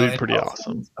 It would be pretty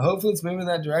awesome. Hopefully it's moving in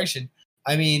that direction.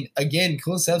 I mean, again,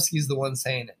 Kulusevski is the one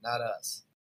saying it, not us.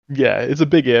 Yeah, it's a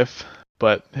big if,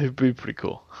 but it'd be pretty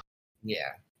cool. Yeah,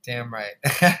 damn right.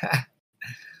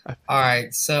 All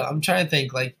right, so I'm trying to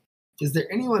think, like, is there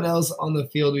anyone else on the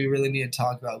field we really need to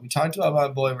talk about? We talked about my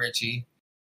boy Richie.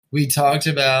 We talked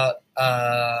about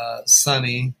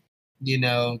Sonny,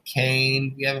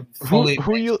 Kane. We haven't fully.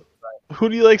 Who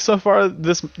do you like so far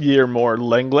this year more,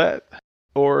 Lenglet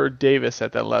or Davis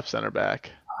at that left center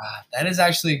back? That is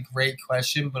actually a great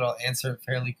question, but I'll answer it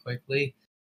fairly quickly.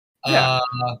 Yeah.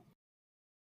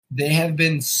 They have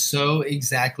been so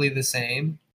exactly the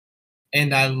same,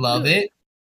 and I love it.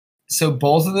 So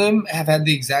both of them have had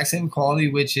the exact same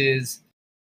quality, which is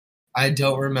I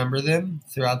don't remember them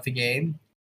throughout the game,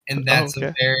 and that's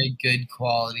a very good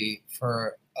quality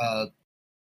for a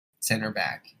center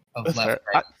back of that's left,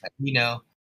 right.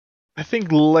 I think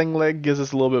Lenglet gives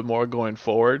us a little bit more going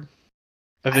forward.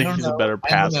 I think he's a better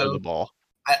passer of the ball.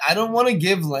 I don't want to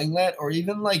give Lenglet or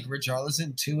even like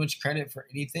Richarlison too much credit for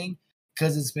anything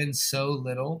because it's been so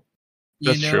little.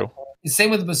 That's true.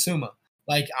 Same with Basuma.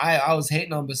 Like I was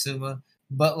hating on Basuma,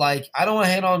 but like I don't want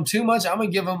to hate on him too much. I'm gonna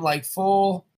give him like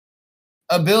full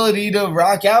ability to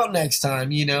rock out next time,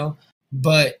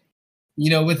 But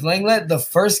with Lenglet, the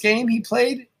first game he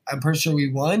played, I'm pretty sure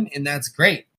we won, and that's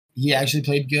great. He actually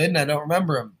played good, and I don't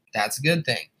remember him. That's a good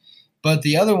thing. But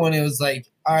the other one, it was like,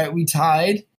 all right, we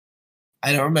tied.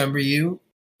 I don't remember you.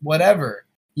 Whatever.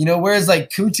 Whereas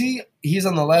like Kuti, he's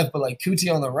on the left, but like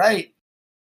Kuti on the right,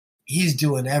 he's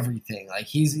doing everything. Like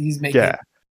he's making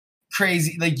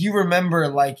crazy. Like you remember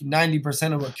like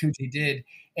 90% of what Kuti did,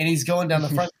 and he's going down the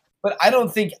front. But I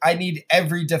don't think I need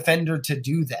every defender to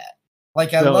do that.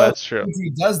 Like I love that's true.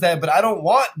 Kuti does that, but I don't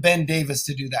want Ben Davis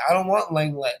to do that. I don't want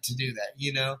Lenglet to do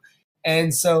that.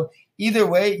 And so either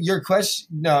way, your question.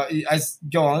 No,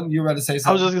 go on. You're about to say something.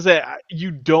 I was just gonna say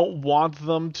you don't want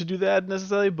them to do that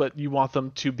necessarily, but you want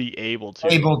them to be able to.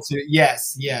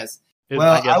 Yes. Well,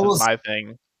 I guess it's my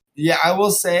thing. Yeah, I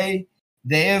will say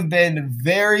they have been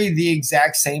the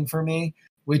exact same for me,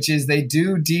 which is they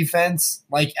do defense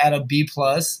like at a B+,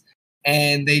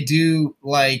 and they do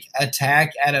like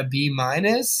attack at a B-,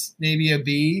 maybe a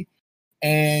B,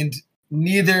 and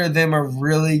neither of them are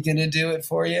really gonna do it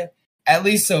for you. At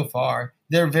least so far,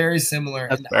 they're very similar,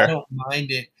 and I don't mind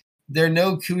it. They're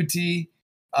no Kuti,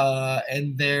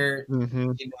 and they're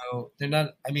they're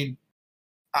not. I mean,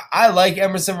 I like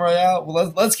Emerson Royale.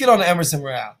 Well, let's get on to Emerson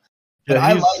Royale. But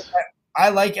I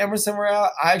like Emerson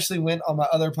Royale. I actually went on my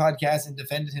other podcast and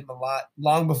defended him a lot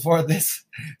long before this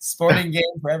sporting game.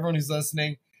 For everyone who's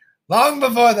listening, long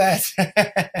before that.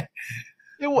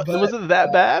 Was it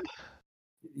that bad?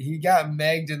 He got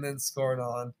megged and then scored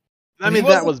on. I mean,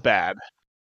 that was bad.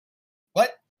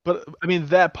 What? But I mean,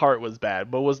 that part was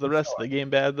bad. But was the rest of the game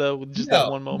bad though? Just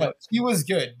that one moment. No, he was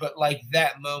good, but like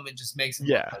that moment just makes him.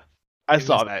 Yeah, I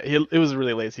saw that. It was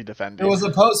really lazy defending. It was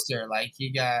a poster. Like he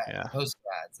got poster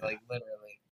ads, like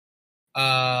literally.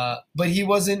 But he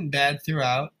wasn't bad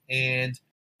throughout, and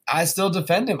I still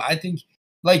defend him. I think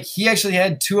like he actually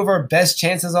had 2 of our best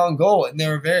chances on goal, and they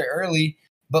were very early.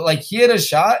 But like he had a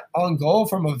shot on goal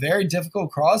from a very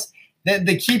difficult cross that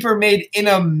the keeper made an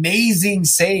amazing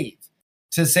save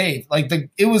to save. Like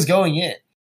it was going in.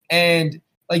 And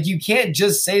like you can't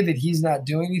just say that he's not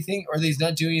doing anything or that he's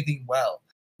not doing anything well.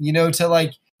 to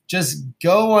like just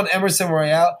go on Emerson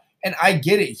Royale. And I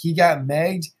get it. He got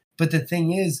megged. But the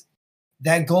thing is,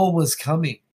 that goal was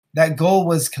coming. That goal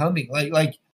was coming.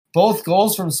 Like both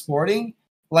goals from Sporting,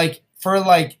 like from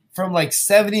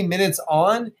 70 minutes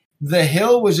on, the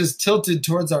hill was just tilted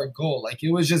towards our goal. Like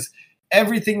it was just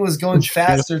everything was going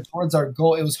faster towards our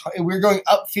goal. We were going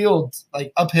upfield,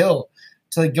 like uphill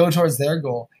to like go towards their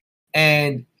goal.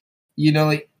 And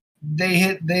like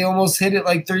they almost hit it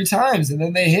like 3 times and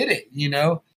then they hit it.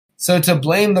 So to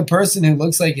blame the person who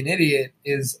looks like an idiot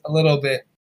is a little bit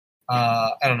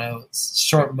I don't know,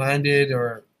 short-minded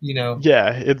or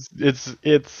Yeah, it's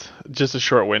just a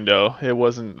short window. It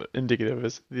wasn't indicative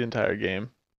of the entire game.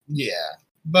 Yeah,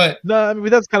 but no, I mean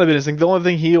that's kind of interesting. The only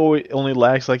thing he only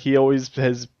lacks, like he always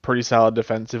has pretty solid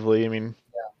defensively. I mean,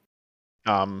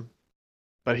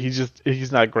 but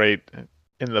he's not great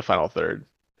in the final third.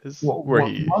 Is where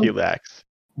he lacks.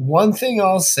 One thing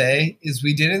I'll say is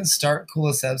we didn't start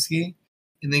Kulusevski,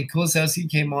 and then Kulusevski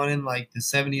came on in like the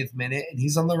 70th minute, and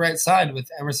he's on the right side with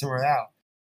Emerson Royale.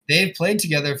 They've played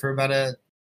together for about a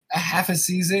half a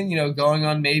season, going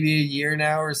on maybe a year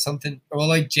now or something. Well,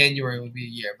 like January would be a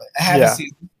year, but a half a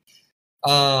season.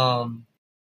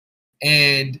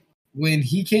 And when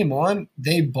he came on,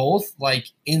 they both like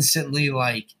instantly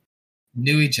like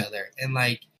knew each other and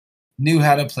like knew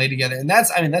how to play together. And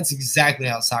that's exactly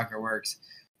how soccer works.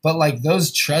 But like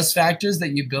those trust factors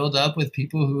that you build up with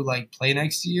people who like play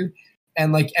next to you,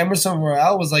 and like Emerson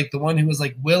Royale was like the one who was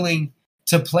like willing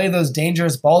to play those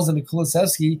dangerous balls into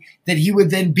Kulusevski that he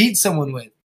would then beat someone with.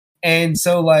 And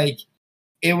so like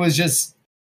it was just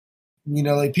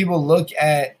like people look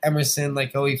at Emerson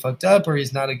like, oh, he fucked up or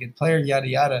he's not a good player, yada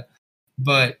yada.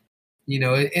 But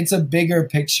it's a bigger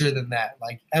picture than that.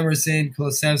 Like Emerson,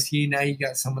 Kulusevski, now you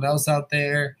got someone else out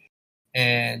there,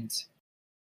 and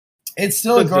it's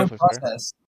still a growing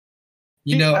process.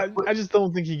 I just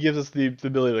don't think he gives us the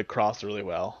ability to cross really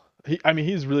well. He's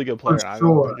a really good player. Sure. I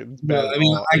don't think it's bad at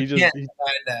all. I can't deny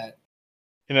that.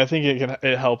 And I think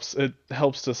it helps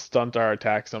to stunt our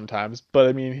attack sometimes. But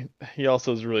I mean, he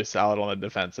also is really solid on the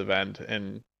defensive end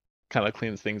and kind of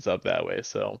cleans things up that way.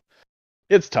 So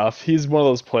it's tough. He's one of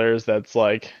those players that's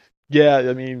like, yeah,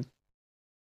 I mean,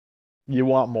 you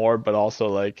want more, but also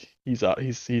like he's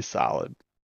solid.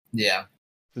 Yeah,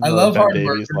 I love Ben hard Davies,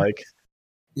 workers. like.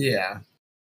 Yeah,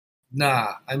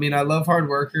 nah. I mean, I love hard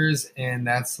workers, and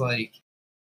that's like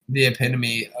the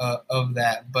epitome of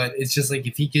that. But it's just like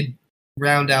if he could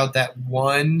round out that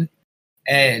one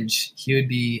edge, he would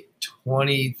be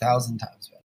 20,000 times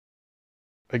better.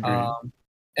 Agreed.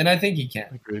 And I think he can.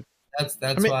 Agreed. That's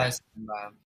why I stand by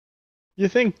him. You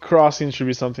think crossing should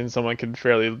be something someone can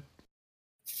fairly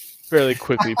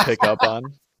quickly pick up on,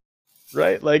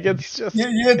 right? Like it's just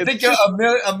you think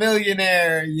a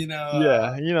millionaire,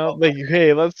 Yeah, like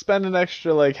hey, let's spend an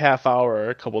extra like half hour,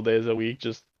 a couple days a week,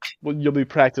 just you'll be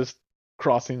practiced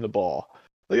crossing the ball.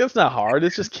 Like that's not hard.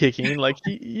 It's just kicking. Like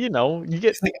you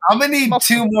get. Like, I'm gonna need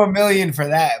 $2 more million for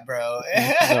that, bro.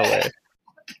 No way.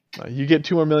 No, you get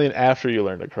 $2 more million after you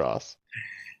learn to cross.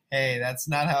 Hey, that's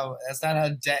not how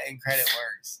debt and credit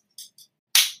works.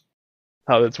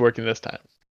 How it's working this time.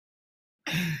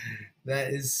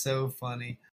 That is so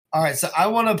funny. All right, so I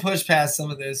want to push past some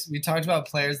of this. We talked about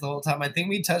players the whole time. I think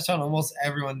we touched on almost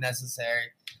everyone necessary.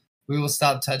 We will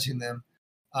stop touching them.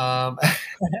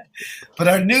 But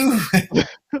our new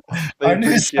They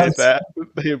appreciate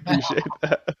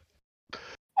that.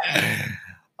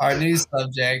 Our new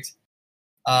subject,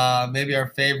 maybe our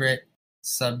favorite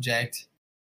subject.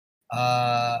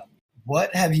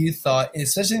 What have you thought,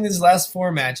 especially in these last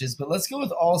 4 matches, but let's go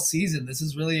with all season. This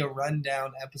is really a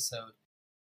rundown episode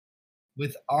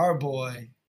with our boy,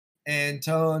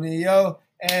 Antonio.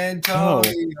 Yeah.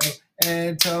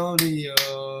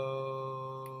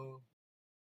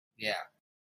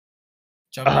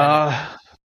 Jump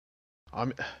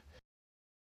right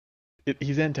in.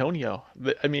 He's Antonio.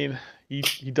 I mean, he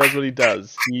does what he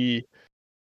does. He's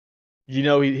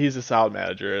a solid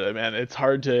manager. I mean, it's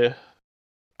hard to.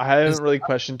 I haven't really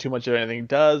questioned too much of anything he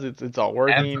does. It's all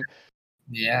working.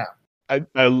 Yeah.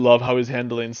 I love how he's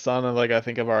handling Son, and like I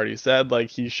think I've already said, like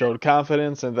he showed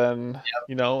confidence, and then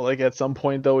like at some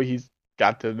point though he's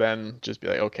got to then just be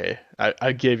like, okay,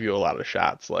 I gave you a lot of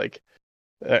shots. Like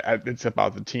it's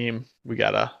about the team. We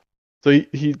gotta. So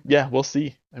we'll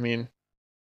see. I mean,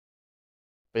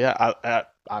 but yeah,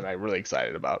 I'm really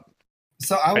excited about.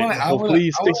 So I want to. Hopefully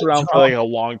he sticks around for like a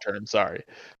long term. Sorry,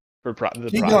 for the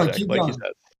project, keep like going. he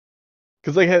said.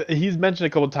 Because like he's mentioned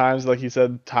a couple times, like he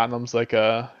said, Tottenham's like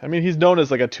he's known as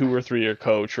like a 2 or 3 year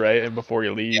coach, right? And before he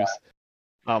leaves,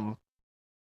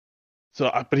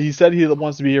 but he said he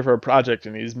wants to be here for a project,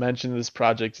 and he's mentioned this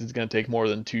project is going to take more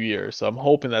than 2 years. So I'm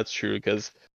hoping that's true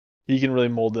because he can really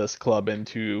mold this club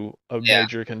into a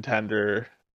major contender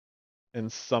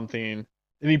and something.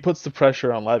 And he puts the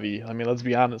pressure on Levy. I mean, let's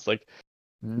be honest, like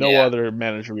no other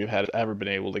manager we've had has ever been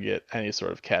able to get any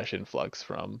sort of cash influx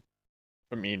from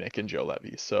Enoch and Joe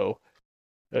Levy. So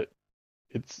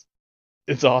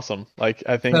it's awesome. Like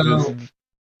I think this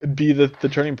would be the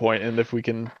turning point, and if we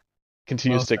can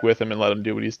continue to stick with him and let him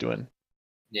do what he's doing.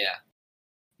 Yeah.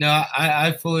 No,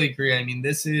 I fully agree. I mean,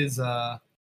 this is my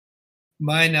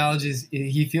analogy is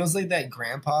he feels like that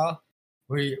grandpa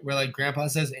where like grandpa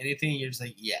says anything and you're just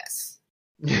like, yes.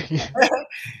 And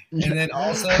then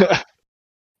also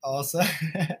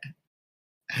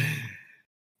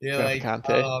you're like,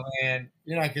 oh man,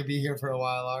 you're not gonna be here for a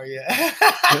while, are you?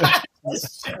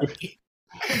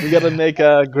 We gotta make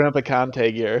a Grandpa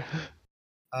Conte gear.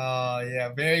 Oh yeah,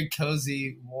 very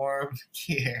cozy, warm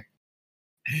gear.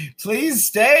 Please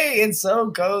stay. It's so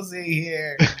cozy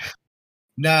here.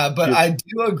 Nah, but I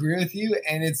do agree with you,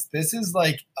 and this is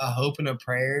like a hope and a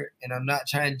prayer, and I'm not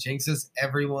trying to jinx us,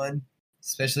 everyone,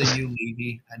 especially you,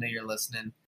 Levy. I know you're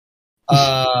listening.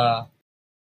 That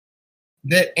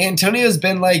Antonio's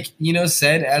been like,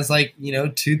 said as like,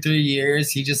 2-3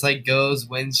 years, he just like goes,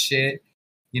 wins shit,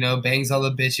 bangs all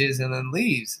the bitches and then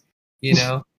leaves,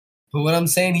 But what I'm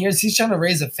saying here is he's trying to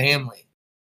raise a family.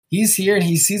 He's here and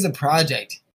he sees a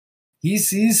project. He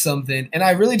sees something, and I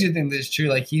really do think this is true.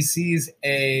 Like he sees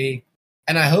and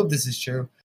I hope this is true,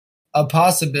 a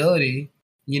possibility,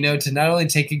 to not only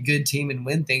take a good team and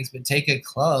win things, but take a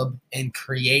club and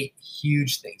create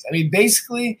huge things. I mean,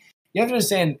 basically, you have to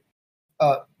understand,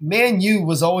 Man U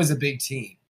was always a big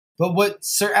team, but what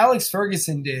Sir Alex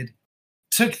Ferguson did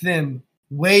took them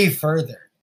way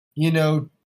further,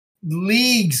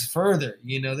 leagues further.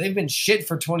 They've been shit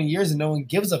for 20 years and no one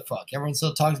gives a fuck. Everyone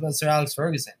still talks about Sir Alex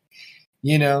Ferguson.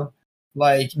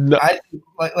 Like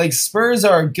Spurs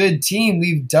are a good team.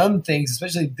 We've done things,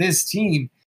 especially this team,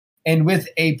 and with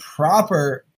a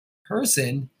proper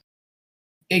person,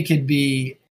 it could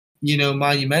be,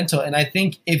 monumental. And I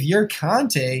think if you're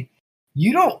Conte,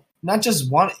 you don't not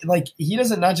just want, like, he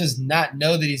doesn't not just not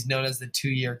know that he's known as the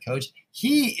 2-year coach.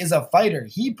 He is a fighter.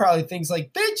 He probably thinks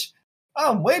like, bitch,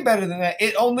 I'm way better than that.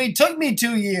 It only took me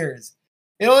 2 years.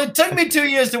 It only took me 2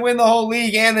 years to win the whole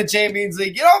league and the Champions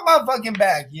League. Get off my fucking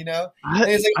back, And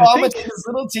he's like, I'm going to take this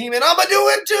little team and I'm going to do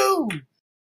it too.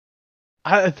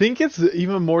 I think it's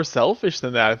even more selfish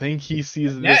than that. I think he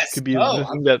sees this could be the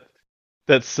thing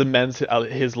that cements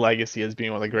his legacy as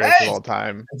being one of the greatest of all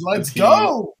time. Let's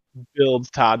go. Builds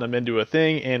Tottenham into a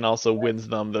thing and also wins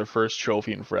them their first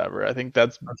trophy in forever. I think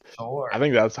that's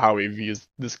how he views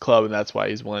this club, and that's why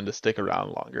he's willing to stick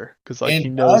around longer. Because he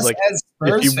knows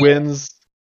if he wins,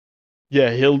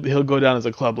 he'll go down as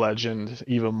a club legend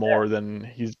even more than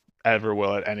he's ever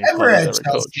will at any club he's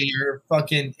ever coached. Or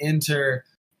fucking Inter,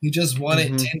 who just won it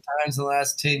 10 times in the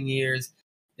last 10 years.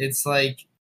 It's like,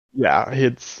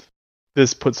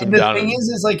 this puts him down. The thing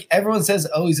is like everyone says,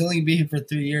 oh, he's only gonna be here for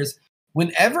 3 years.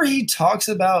 Whenever he talks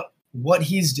about what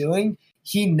he's doing,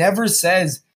 he never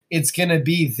says it's going to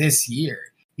be this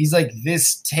year. He's like,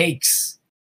 this takes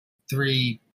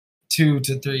 2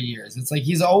 to 3 years. It's like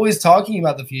he's always talking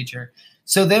about the future.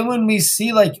 So then when we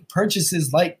see like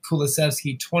purchases like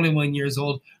Kulusevski, 21 years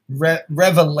old,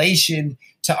 revelation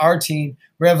to our team,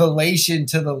 revelation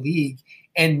to the league,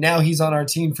 and now he's on our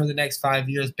team for the next 5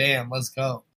 years, bam, let's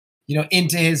go.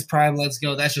 Into his prime, let's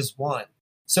go. That's just one.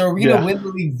 So are we going to win the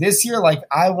league this year like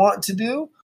I want to do?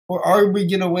 Or are we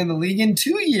going to win the league in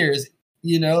 2 years?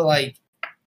 Like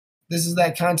this is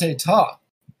that Conte talk.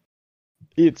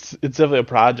 It's definitely a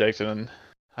project, and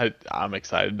I'm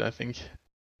excited. I think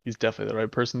he's definitely the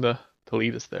right person to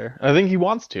lead us there. I think he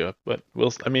wants to, but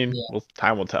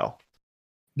time will tell.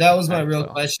 That was my real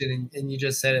question, and you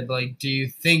just said it. But like, do you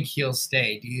think he'll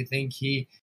stay? Do you think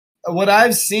what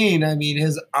I've seen, I mean,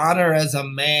 his honor as a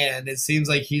man, it seems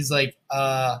like he's like,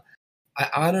 I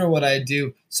honor what I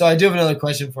do. So I do have another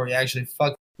question for you, actually.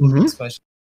 Fuck this question.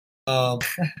 So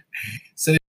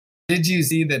did you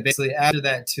see that basically after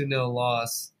that 2-0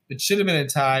 loss, it should have been a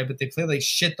tie, but they played like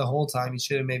shit the whole time. He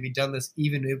should have maybe done this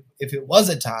even if it was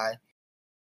a tie.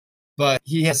 But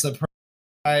he had a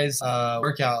surprise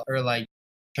workout or like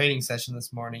training session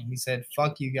this morning. He said,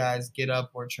 fuck you guys, get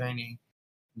up, we're training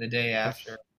the day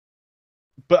after.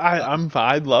 But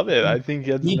I love it. I think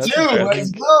that's me too.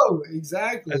 Let's go.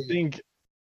 Exactly.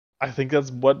 I think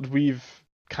that's what we've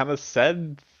kind of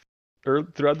said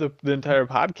throughout the entire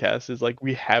podcast is like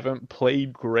we haven't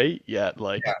played great yet.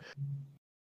 Like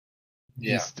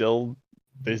he's still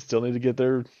they still need to get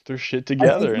their shit I think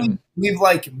together. And we've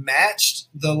like matched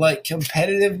the like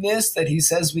competitiveness that he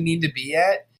says we need to be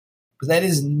at, but that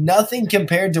is nothing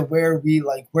compared to where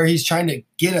he's trying to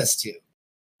get us to,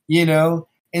 you know?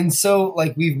 And so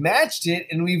like we've matched it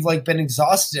and we've like been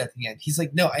exhausted at the end. He's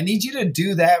like, no, I need you to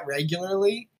do that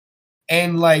regularly.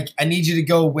 And like, I need you to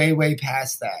go way, way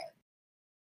past that,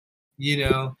 you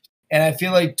know? And I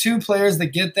feel like two players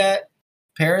that get that,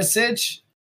 Perisic,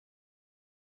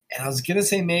 and I was going to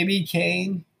say maybe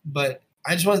Kane, but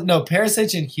I just want no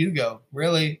Perisic and Hugo.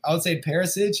 Really, I would say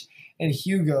Perisic and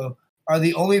Hugo are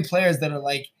the only players that are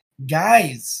like,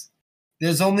 guys,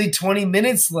 there's only 20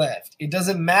 minutes left. It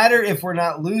doesn't matter if we're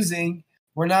not losing,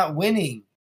 we're not winning,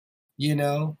 you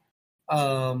know?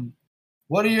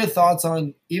 What are your thoughts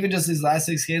on even just these last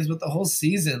 6 games, but the whole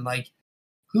season? Like,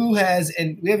 who has,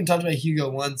 and we haven't talked about Hugo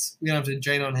once. We don't have to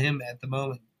drain on him at the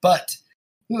moment, but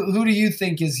who do you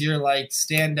think is your like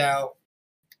standout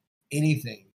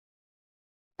anything?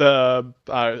 I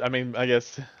mean,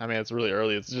 it's really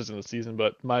early. It's just in the season,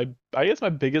 but I guess my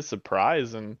biggest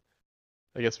surprise, and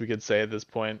I guess we could say at this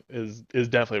point, is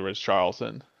definitely Rich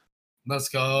Charleston. Let's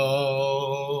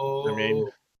go. I mean,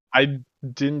 I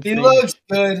didn't He think looks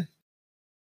good.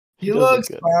 He does look looks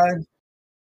good. fine.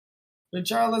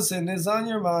 Richarlison is on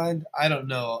your mind. I don't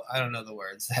know the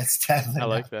words. That's definitely I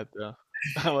like not. that though.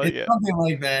 I like It's it. something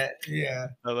like that. Yeah.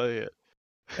 I like it.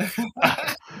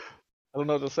 I don't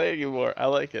know what to say anymore. I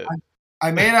like it.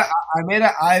 I made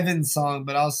a Ivan song,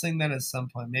 but I'll sing that at some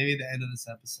point. Maybe the end of this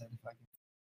episode if I can.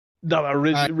 No,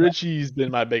 Richie's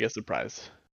been my biggest surprise.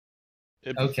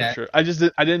 For Okay. sure. I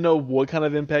didn't know what kind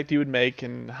of impact he would make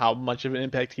and how much of an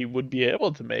impact he would be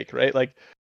able to make, right? Like,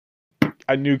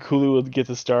 I knew Kulu would get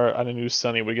the start, I knew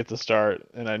Sonny would get the start,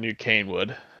 and I knew Kane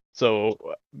would.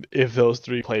 So if those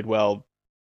three played well,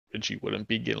 Richie wouldn't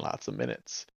be getting lots of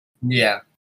minutes. Yeah.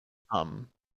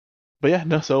 But yeah,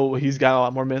 no. So he's got a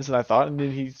lot more minutes than I thought, and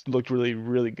then he's looked really,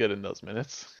 really good in those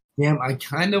minutes. Damn, I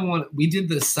kind of want. We did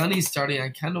the Sunny starting. I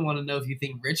kind of want to know if you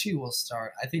think Richie will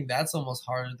start. I think that's almost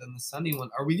harder than the Sunny one.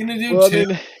 Are we gonna do Well, two?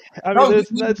 no, We that's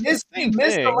the missed. We same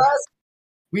missed the thing. last.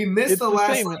 We missed It's the the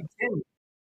last same. like 10.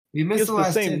 We missed It's the the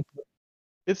last same. 10.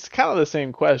 It's kind of the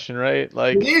same question, right?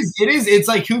 Like, It is. It is. It's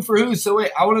like who for who. So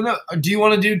wait, I want to know. Do you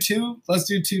want to do two? Let's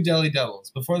do two Deli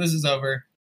Doubles before this is over.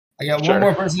 I got one sure.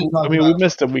 more person to talk I mean, about. we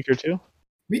missed a week or two.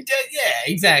 We did. Yeah,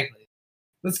 exactly.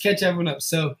 Let's catch everyone up.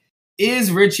 So,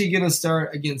 is Richie gonna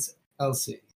start against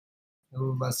LC?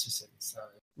 Leicester City.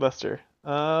 Sorry. Leicester.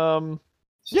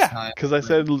 Yeah, because I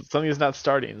said Sonny's not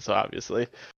starting, so obviously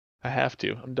I have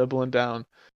to. I'm doubling down.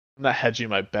 I'm not hedging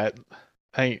my bet.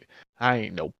 I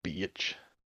ain't no bitch.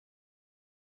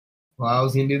 Well, I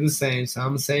was gonna do the same, so I'm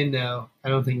gonna say no. I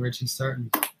don't think Richie's starting.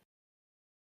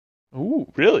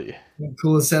 Ooh, really?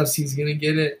 Kulusevski's gonna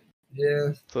get it.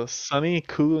 Yeah. So Sonny,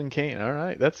 Kulu, and Kane. All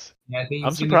right, I think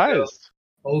I'm he's gonna go surprised.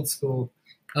 old school.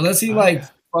 Unless he like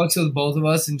fucks with both of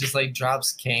us and just like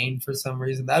drops Kane for some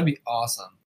reason. That'd be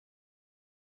awesome.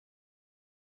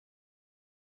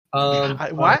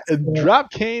 Why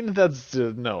drop Kane? That's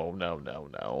no.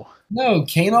 No,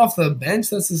 Kane off the bench.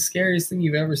 That's the scariest thing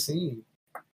you've ever seen.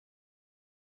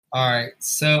 All right.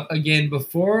 So again,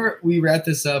 before we wrap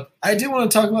this up, I do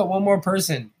want to talk about one more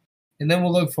person, and then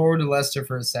we'll look forward to Leicester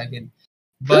for a second.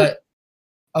 But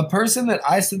a person that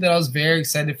I said that I was very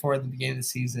excited for at the beginning of the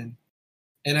season,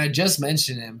 and I just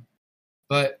mentioned him,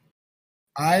 but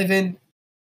Ivan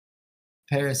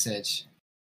Perisic.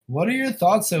 What are your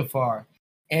thoughts so far?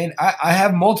 And I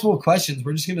have multiple questions.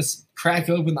 We're just going to crack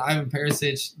open the Ivan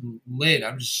Perisic lid.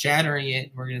 I'm just shattering it.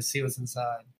 And we're going to see what's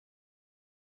inside.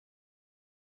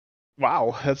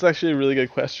 Wow, that's actually a really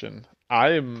good question.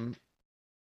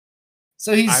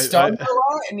 So he's started a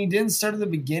lot, and he didn't start at the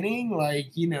beginning, I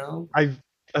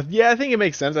think it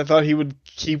makes sense. I thought he would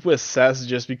keep with Cess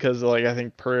just because, like, I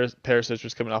think Perisic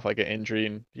was coming off like an injury,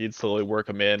 and he'd slowly work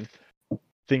him in. I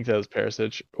think that was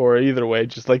Perisic, or either way,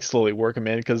 just like slowly work him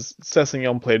in because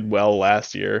Sessegnon played well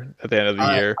last year at the end of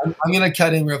the year. I'm going to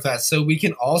cut in real fast. So we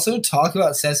can also talk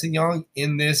about Sessegnon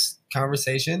in this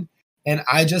conversation, and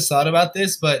I just thought about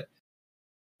this, but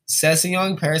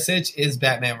Sessegnon Perisic is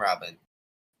Batman Robin.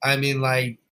 I mean,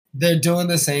 like, they're doing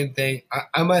the same thing.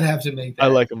 I might have to make that. I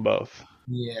like them both.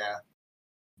 Yeah.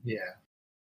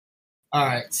 All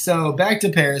right. So back to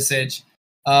Perisic.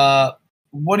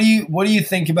 What do you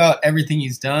think about everything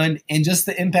he's done and just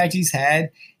the impact he's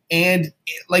had? And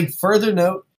like further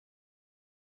note,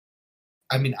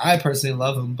 I mean, I personally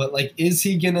love him, but like, is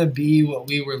he gonna be what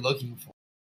we were looking for?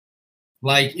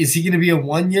 Like, is he gonna be a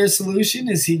 1-year solution?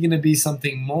 Is he gonna be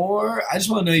something more? I just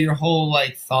want to know your whole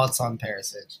like thoughts on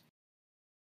Perisic.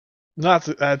 That's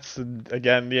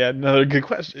again, yeah, another good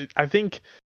question. I think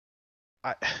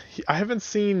I I haven't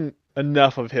seen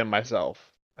enough of him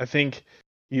myself. I think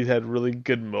he's had really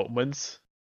good moments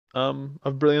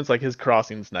of brilliance. Like his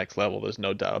crossing's next level. There's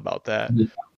no doubt about that.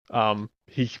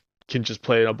 He can just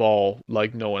play a ball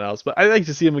like no one else. But I like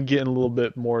to see him getting a little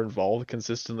bit more involved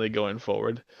consistently going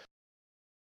forward.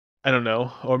 I don't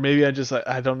know, or maybe I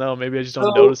don't know. Maybe I just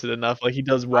don't So, notice it enough. Like he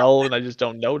does well, and I just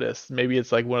don't notice. Maybe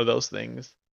it's like one of those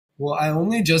things. well, I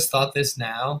only just thought this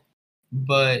now,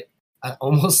 but I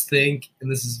almost think,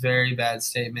 and this is a very bad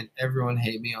statement, everyone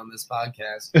hate me on this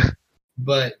podcast,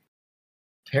 but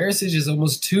Perisic is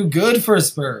almost too good for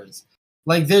Spurs.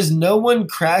 Like there's no one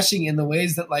crashing in the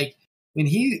ways that like when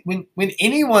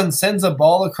anyone sends a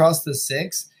ball across the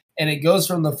six and it goes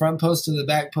from the front post to the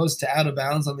back post to out of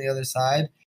bounds on the other side,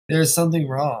 there's something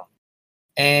wrong.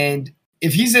 And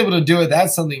if he's able to do it,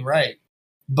 that's something right.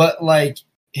 But like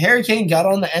Harry Kane got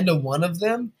on the end of one of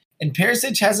them, and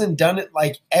Perisic hasn't done it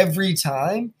like every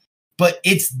time, but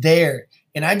it's there.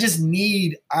 And I just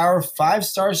need our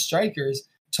 5-star strikers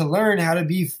to learn how to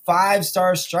be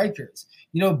 5-star strikers.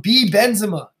 You know, be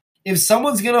Benzema. If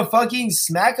someone's gonna fucking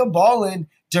smack a ball in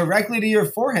directly to your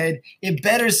forehead, it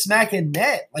better smack a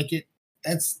net. Like it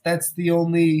that's the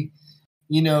only,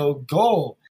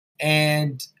 goal.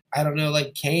 And I don't know,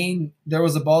 like Kane, there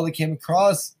was a ball that came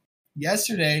across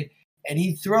yesterday and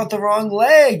he threw out the wrong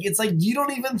leg. It's like you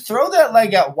don't even throw that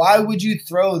leg out. Why would you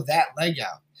throw that leg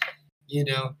out?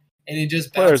 And it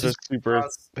just Players are bounces super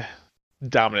across.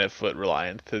 dominant foot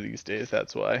reliant to these days.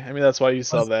 That's why. I mean, that's why you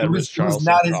saw that It was Richarlison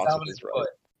not his cross with dominant his right. foot.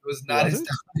 It was not Was his it?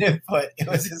 dominant foot. It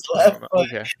was his I left don't know. foot.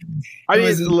 Okay. It I was mean,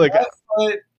 his look. left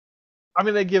foot. I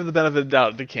mean, they give the benefit of the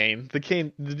doubt to Kane. The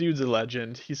dude's a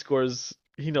legend. He scores.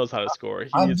 He knows how to score.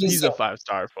 I'm just He's a saying,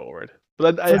 5-star forward.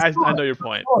 But for I sure, know your for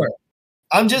point. sure.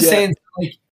 I'm just Yeah, saying,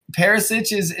 like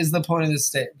Perisic is the point of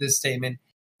this statement,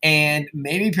 and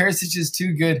maybe Perisic is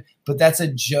too good, but that's a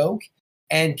joke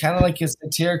and kind of like a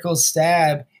satirical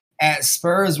stab at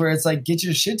Spurs, where it's like, get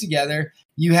your shit together.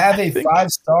 You have I a think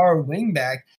 5-star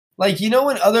wingback. Like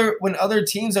when other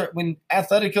teams are when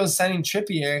Atletico's signing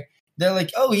Trippier, they're like,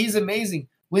 oh, he's amazing.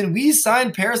 When we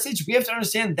sign Perisic, we have to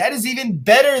understand that is even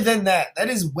better than that. That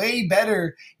is way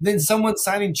better than someone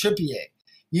signing Trippier.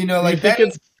 do you Like think that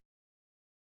it's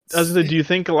is do you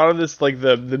think a lot of this like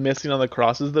the missing on the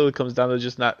crosses though it comes down to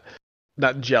just not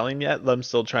gelling yet? Them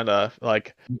still trying to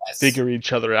like yes, figure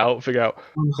each other out, figure out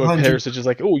where 100. Perisic is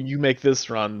like, oh, you make this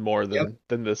run more Yep,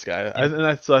 than this guy.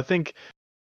 yep. So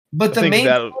But I the think main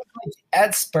that thing is, like,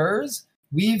 at Spurs,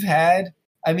 we've had,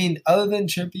 I mean, other than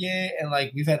Trippier and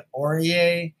like we've had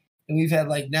Aurier and we've had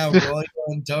like now Royal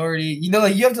and Doherty.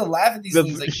 Like you have to laugh at these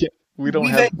things. Like that's yeah, we've never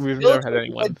had we've had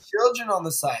anyone. children on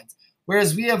the sides,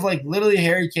 whereas we have like literally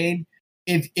Harry Kane.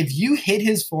 If you hit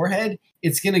his forehead,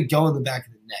 it's gonna go in the back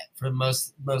of the net for the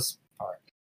most part.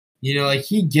 Like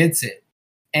he gets it,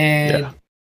 Yeah. and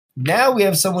now we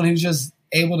have someone who's just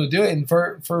able to do it. And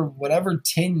for whatever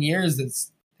 10 years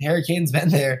that's Harry Kane's been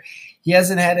there, he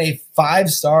hasn't had a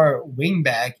 5-star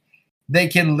wingback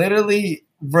that can literally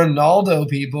Ronaldo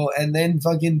people and then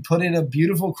fucking put in a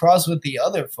beautiful cross with the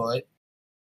other foot.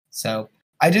 So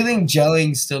I do think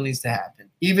gelling still needs to happen.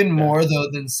 Even Yeah. more though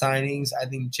than signings, I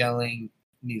think gelling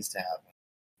needs to happen.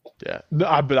 Yeah, no,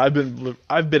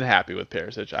 I've been happy with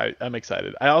Perisic. I'm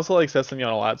excited. I also like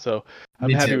Sessegnon a lot, so I'm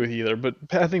Me happy too. with either. But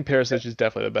I think Perisic is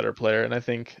definitely the better player, and I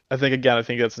think that's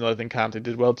another thing Conte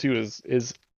did well too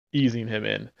is easing him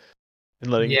in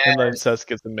and letting Yes. Sess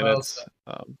get the Well minutes.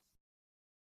 said.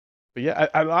 But yeah,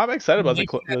 I'm excited about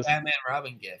Making that this. Batman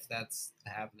Robin gift. That's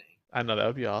happening. I know that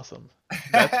would be awesome.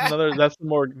 That's the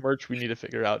more merch we need to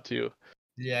figure out too.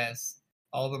 Yes.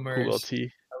 All the Cool little merch.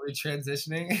 tee. Are we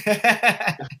transitioning?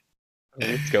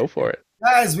 Let's go for it.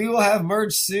 Guys, we will have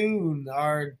merch soon.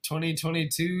 Our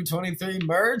 2022-23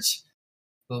 merch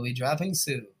will be dropping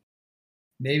soon.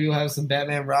 Maybe we'll have some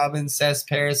Batman Robin, Cesc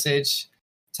Perisic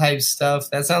type stuff.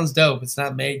 That sounds dope. It's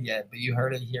not made yet, but you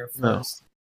heard it here first.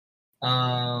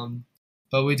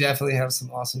 But we definitely have some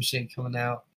awesome shit coming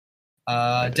out.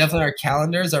 Definitely our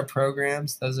calendars, our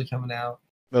programs, those are coming out.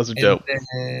 Those are dope.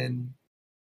 And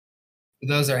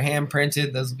those are hand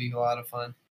printed. Those will be a lot of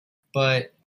fun.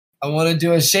 But I want to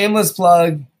do a shameless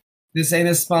plug. This ain't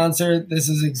a sponsor. This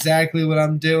is exactly what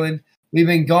I'm doing. We've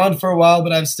been gone for a while,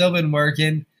 but I've still been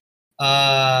working.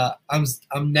 I'm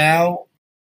now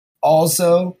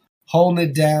also holding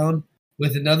it down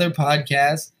with another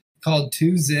podcast called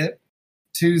 2Zip.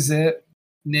 2Zip.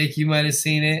 Nick, you might have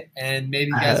seen it, and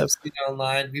maybe you guys have seen it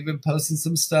online. We've been posting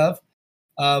some stuff,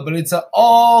 but it's an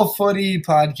all footy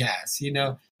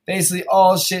podcast. Basically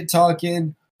all shit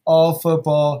talking, all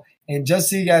football. And just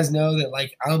so you guys know that,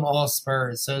 like, I'm all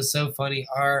Spurs. So it's so funny.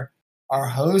 Our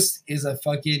host is a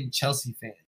fucking Chelsea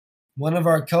fan. One of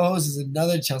our co-hosts is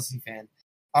another Chelsea fan.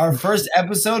 Our first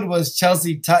episode was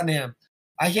Chelsea Tottenham.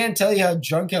 I can't tell you how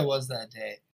drunk I was that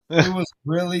day. It was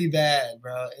really bad,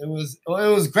 bro. It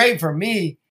was great for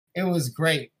me. It was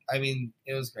great. I mean,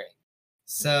 it was great.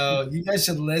 So you guys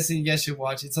should listen. You guys should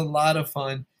watch. It's a lot of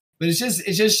fun. But it's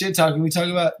just shit talking. We talk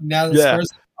about now the Spurs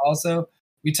also.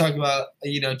 We talk about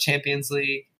Champions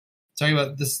League. Talk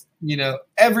about this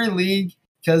every league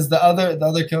because the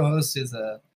other co-host is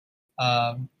a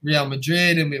Real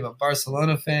Madrid and we have a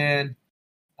Barcelona fan.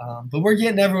 But we're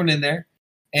getting everyone in there,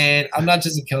 and I'm not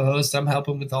just a co-host. I'm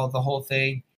helping with the whole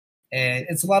thing, and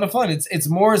it's a lot of fun. It's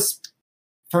more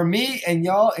for me and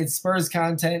y'all. It's Spurs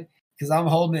content because I'm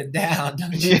holding it down.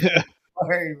 Don't you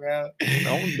worry, bro.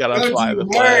 Someone's gotta fly the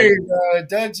flag, bro.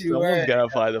 Don't you worry. Someone's gotta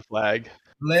fly the flag.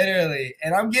 Literally,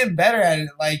 and I'm getting better at it.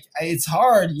 Like it's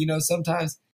hard,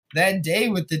 sometimes. That day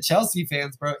with the Chelsea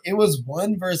fans, bro, it was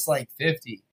 1 versus like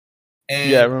 50.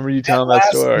 And I remember you telling that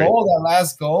story. That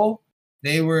last goal,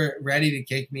 they were ready to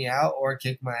kick me out or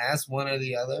kick my ass, one or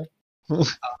the other.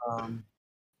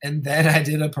 And then I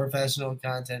did a professional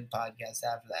content podcast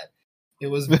after that. It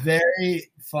was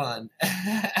very fun.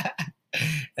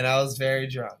 And I was very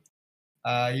drunk.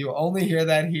 You only hear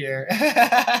that here.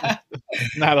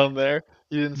 Not on there.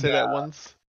 You didn't say that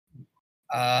once?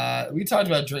 We talked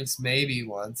about drinks maybe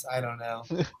once. I don't know.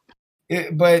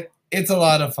 But it's a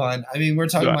lot of fun. I mean, we're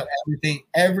talking about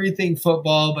everything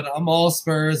football, but I'm all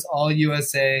Spurs, all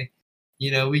USA.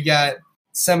 We got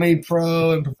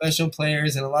semi-pro and professional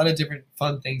players and a lot of different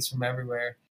fun things from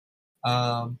everywhere.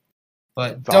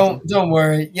 But don't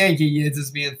worry, Yankee Yids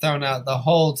is being thrown out the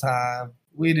whole time.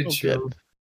 We the truth.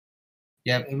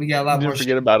 Yep, and we got a lot more. Don't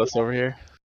forget about us over here.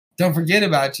 Don't forget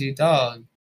about you, dog.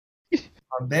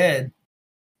 On bed.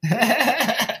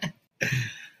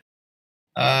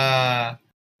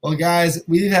 Well, guys,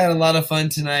 we've had a lot of fun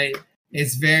tonight.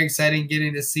 It's very exciting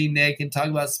getting to see Nick and talk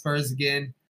about Spurs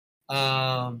again.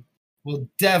 We'll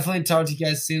definitely talk to you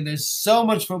guys soon. There's so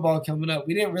much football coming up.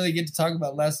 We didn't really get to talk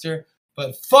about Leicester,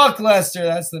 but fuck Leicester.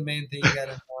 That's the main thing you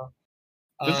gotta know.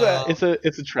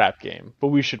 It's a trap game, but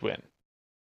we should win.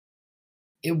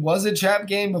 It was a trap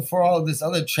game before all of this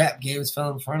other trap games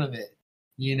fell in front of it.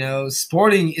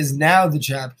 Sporting is now the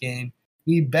trap game.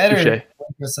 We better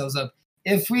wake ourselves up.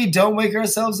 If we don't wake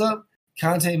ourselves up,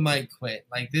 Conte might quit.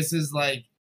 Like, this is like,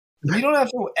 we don't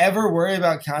have to ever worry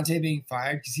about Conte being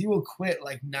fired because he will quit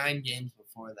like 9 games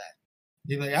before that.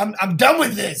 He'll be like, I'm done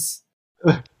with this.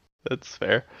 That's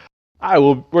fair.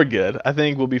 We're good. I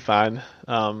think we'll be fine.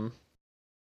 I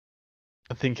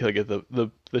think he'll get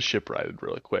the ship righted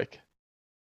really quick.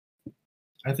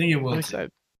 I think it will. I'm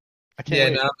excited. I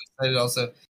can't wait. I'm excited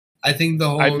also. I think the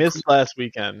whole. I missed last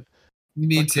weekend.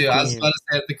 Me too. I was about to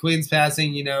say the Queen's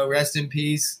passing. Rest in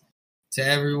peace to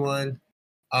everyone.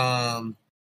 And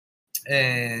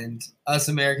us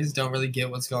Americans don't really get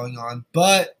what's going on,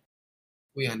 but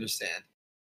we understand.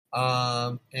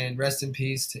 And rest in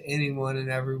peace to anyone and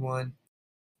everyone.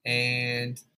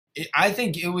 And I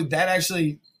think that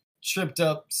actually tripped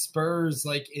up Spurs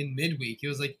like in midweek. It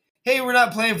was like, hey, we're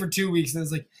not playing for 2 weeks. And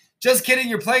it's like, just kidding,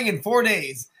 you're playing in 4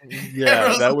 days.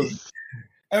 Yeah, that was.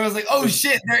 I was like, oh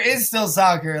shit, there is still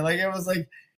soccer. Like, it was like,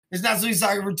 there's not supposed to be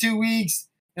soccer for 2 weeks.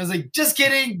 I was like, just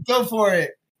kidding, go for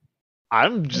it.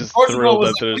 I'm just thrilled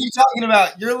that there's. What are you talking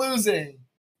about? You're losing.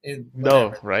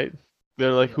 No, right?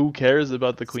 They're like, who cares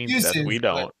about the Queen's death? We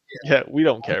don't. Yeah, we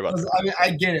don't care about. I mean, I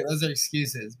get it; those are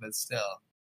excuses, but still,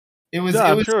 it was.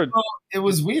 It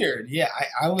was weird. Yeah,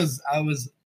 I was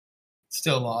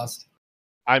still lost.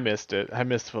 I missed it. I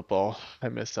missed football. I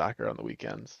missed soccer on the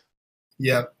weekends.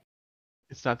 Yep.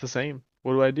 It's not the same.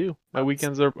 What do I do? My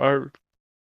weekends are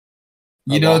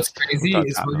it's crazy.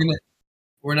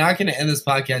 We're not gonna end this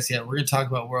podcast yet. We're gonna talk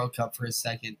about World Cup for a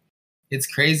second. It's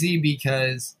crazy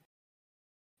because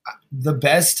the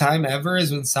best time ever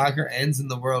is when soccer ends and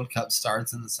the World Cup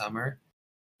starts in the summer.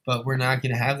 But we're not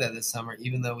gonna have that this summer,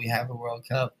 even though we have a World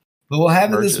Cup. But we'll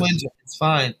have it this winter. It's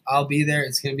fine. I'll be there.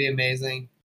 It's gonna be amazing.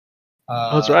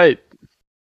 That's right.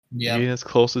 Yeah, getting as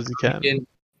close as you can.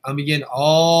 I'm getting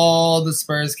all the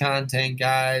Spurs content,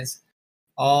 guys.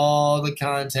 All the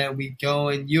content. We go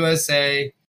in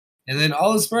USA, and then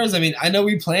all the Spurs. I mean, I know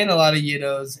we plan a lot of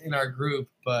Yidos in our group,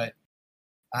 but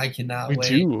I cannot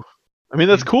wait. We do. I mean,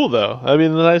 that's cool, though. I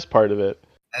mean, the nice part of it.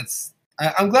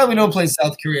 I'm glad we don't play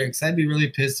South Korea, because I'd be really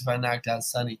pissed if I knocked out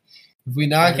Sunny. If we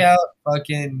knock out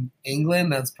fucking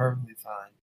England, that's perfectly fine.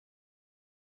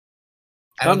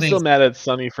 I'm still mad at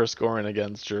Sonny for scoring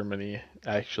against Germany,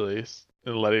 actually,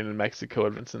 and letting Mexico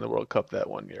advance in the World Cup that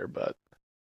one year. But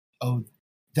Oh,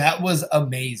 that was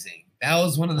amazing. That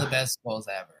was one of the best goals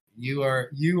ever. You are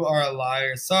a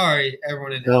liar. Sorry,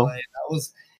 everyone in LA.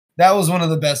 That was one of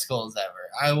the best goals ever.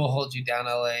 I will hold you down,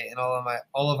 LA, and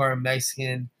all of our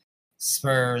Mexican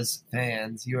Spurs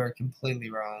fans. You are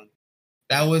completely wrong.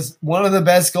 That was one of the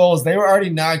best goals. They were already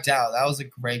knocked out. That was a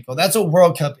great goal. That's what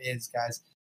World Cup is, guys.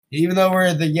 Even though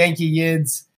we're the Yankee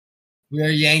Yids, we are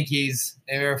Yankees,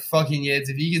 and we're fucking Yids.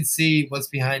 If you can see what's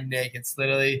behind Nick, it's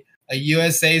literally a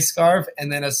USA scarf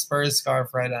and then a Spurs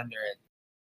scarf right under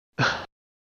it.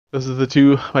 Those are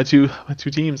my two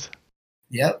teams.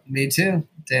 Yep, me too.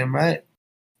 Damn right.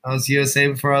 I was USA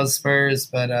before I was Spurs,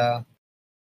 but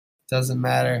doesn't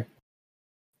matter.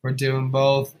 We're doing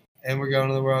both, and we're going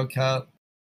to the World Cup.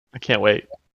 I can't wait.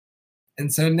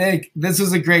 And so, Nick, this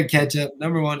was a great catch-up.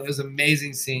 Number one, it was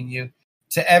amazing seeing you.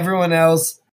 To everyone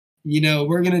else,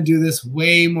 we're going to do this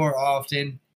way more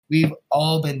often. We've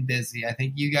all been busy. I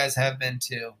think you guys have been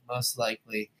too, most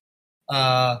likely.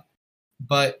 But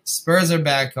Spurs are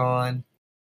back on.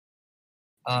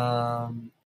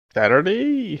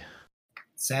 Saturday,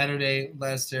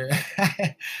 Leicester.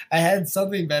 I had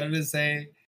something better to say,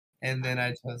 and then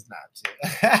I chose not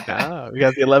to. We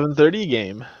got the 11:30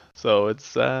 game, so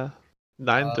it's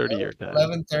 9:30 your time.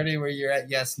 11:30 where you're at.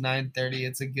 Yes, 9:30.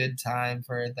 It's a good time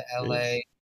for the LA.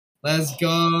 Let's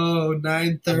go.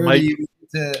 9:30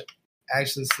 to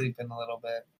actually sleep in a little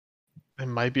bit. I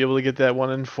might be able to get that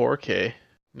one in 4K.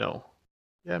 No.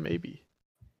 Yeah, maybe.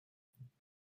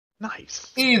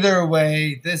 Nice. Either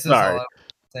way, this is all I want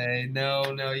to say. No,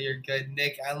 you're good.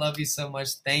 Nick, I love you so much.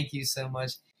 Thank you so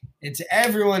much. And to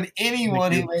anyone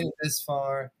who made it this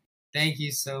far, thank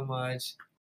you so much.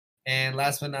 And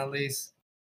last but not least,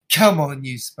 come on,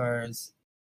 you Spurs.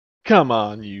 Come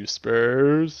on, you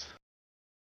Spurs.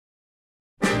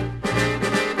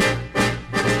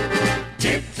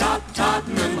 Tip-top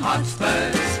Tottenham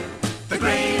Hotspurs, the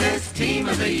greatest team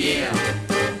of the year.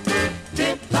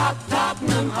 Tip-top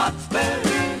Tottenham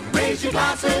Hotspurs, raise your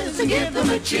glasses and give them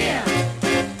a cheer.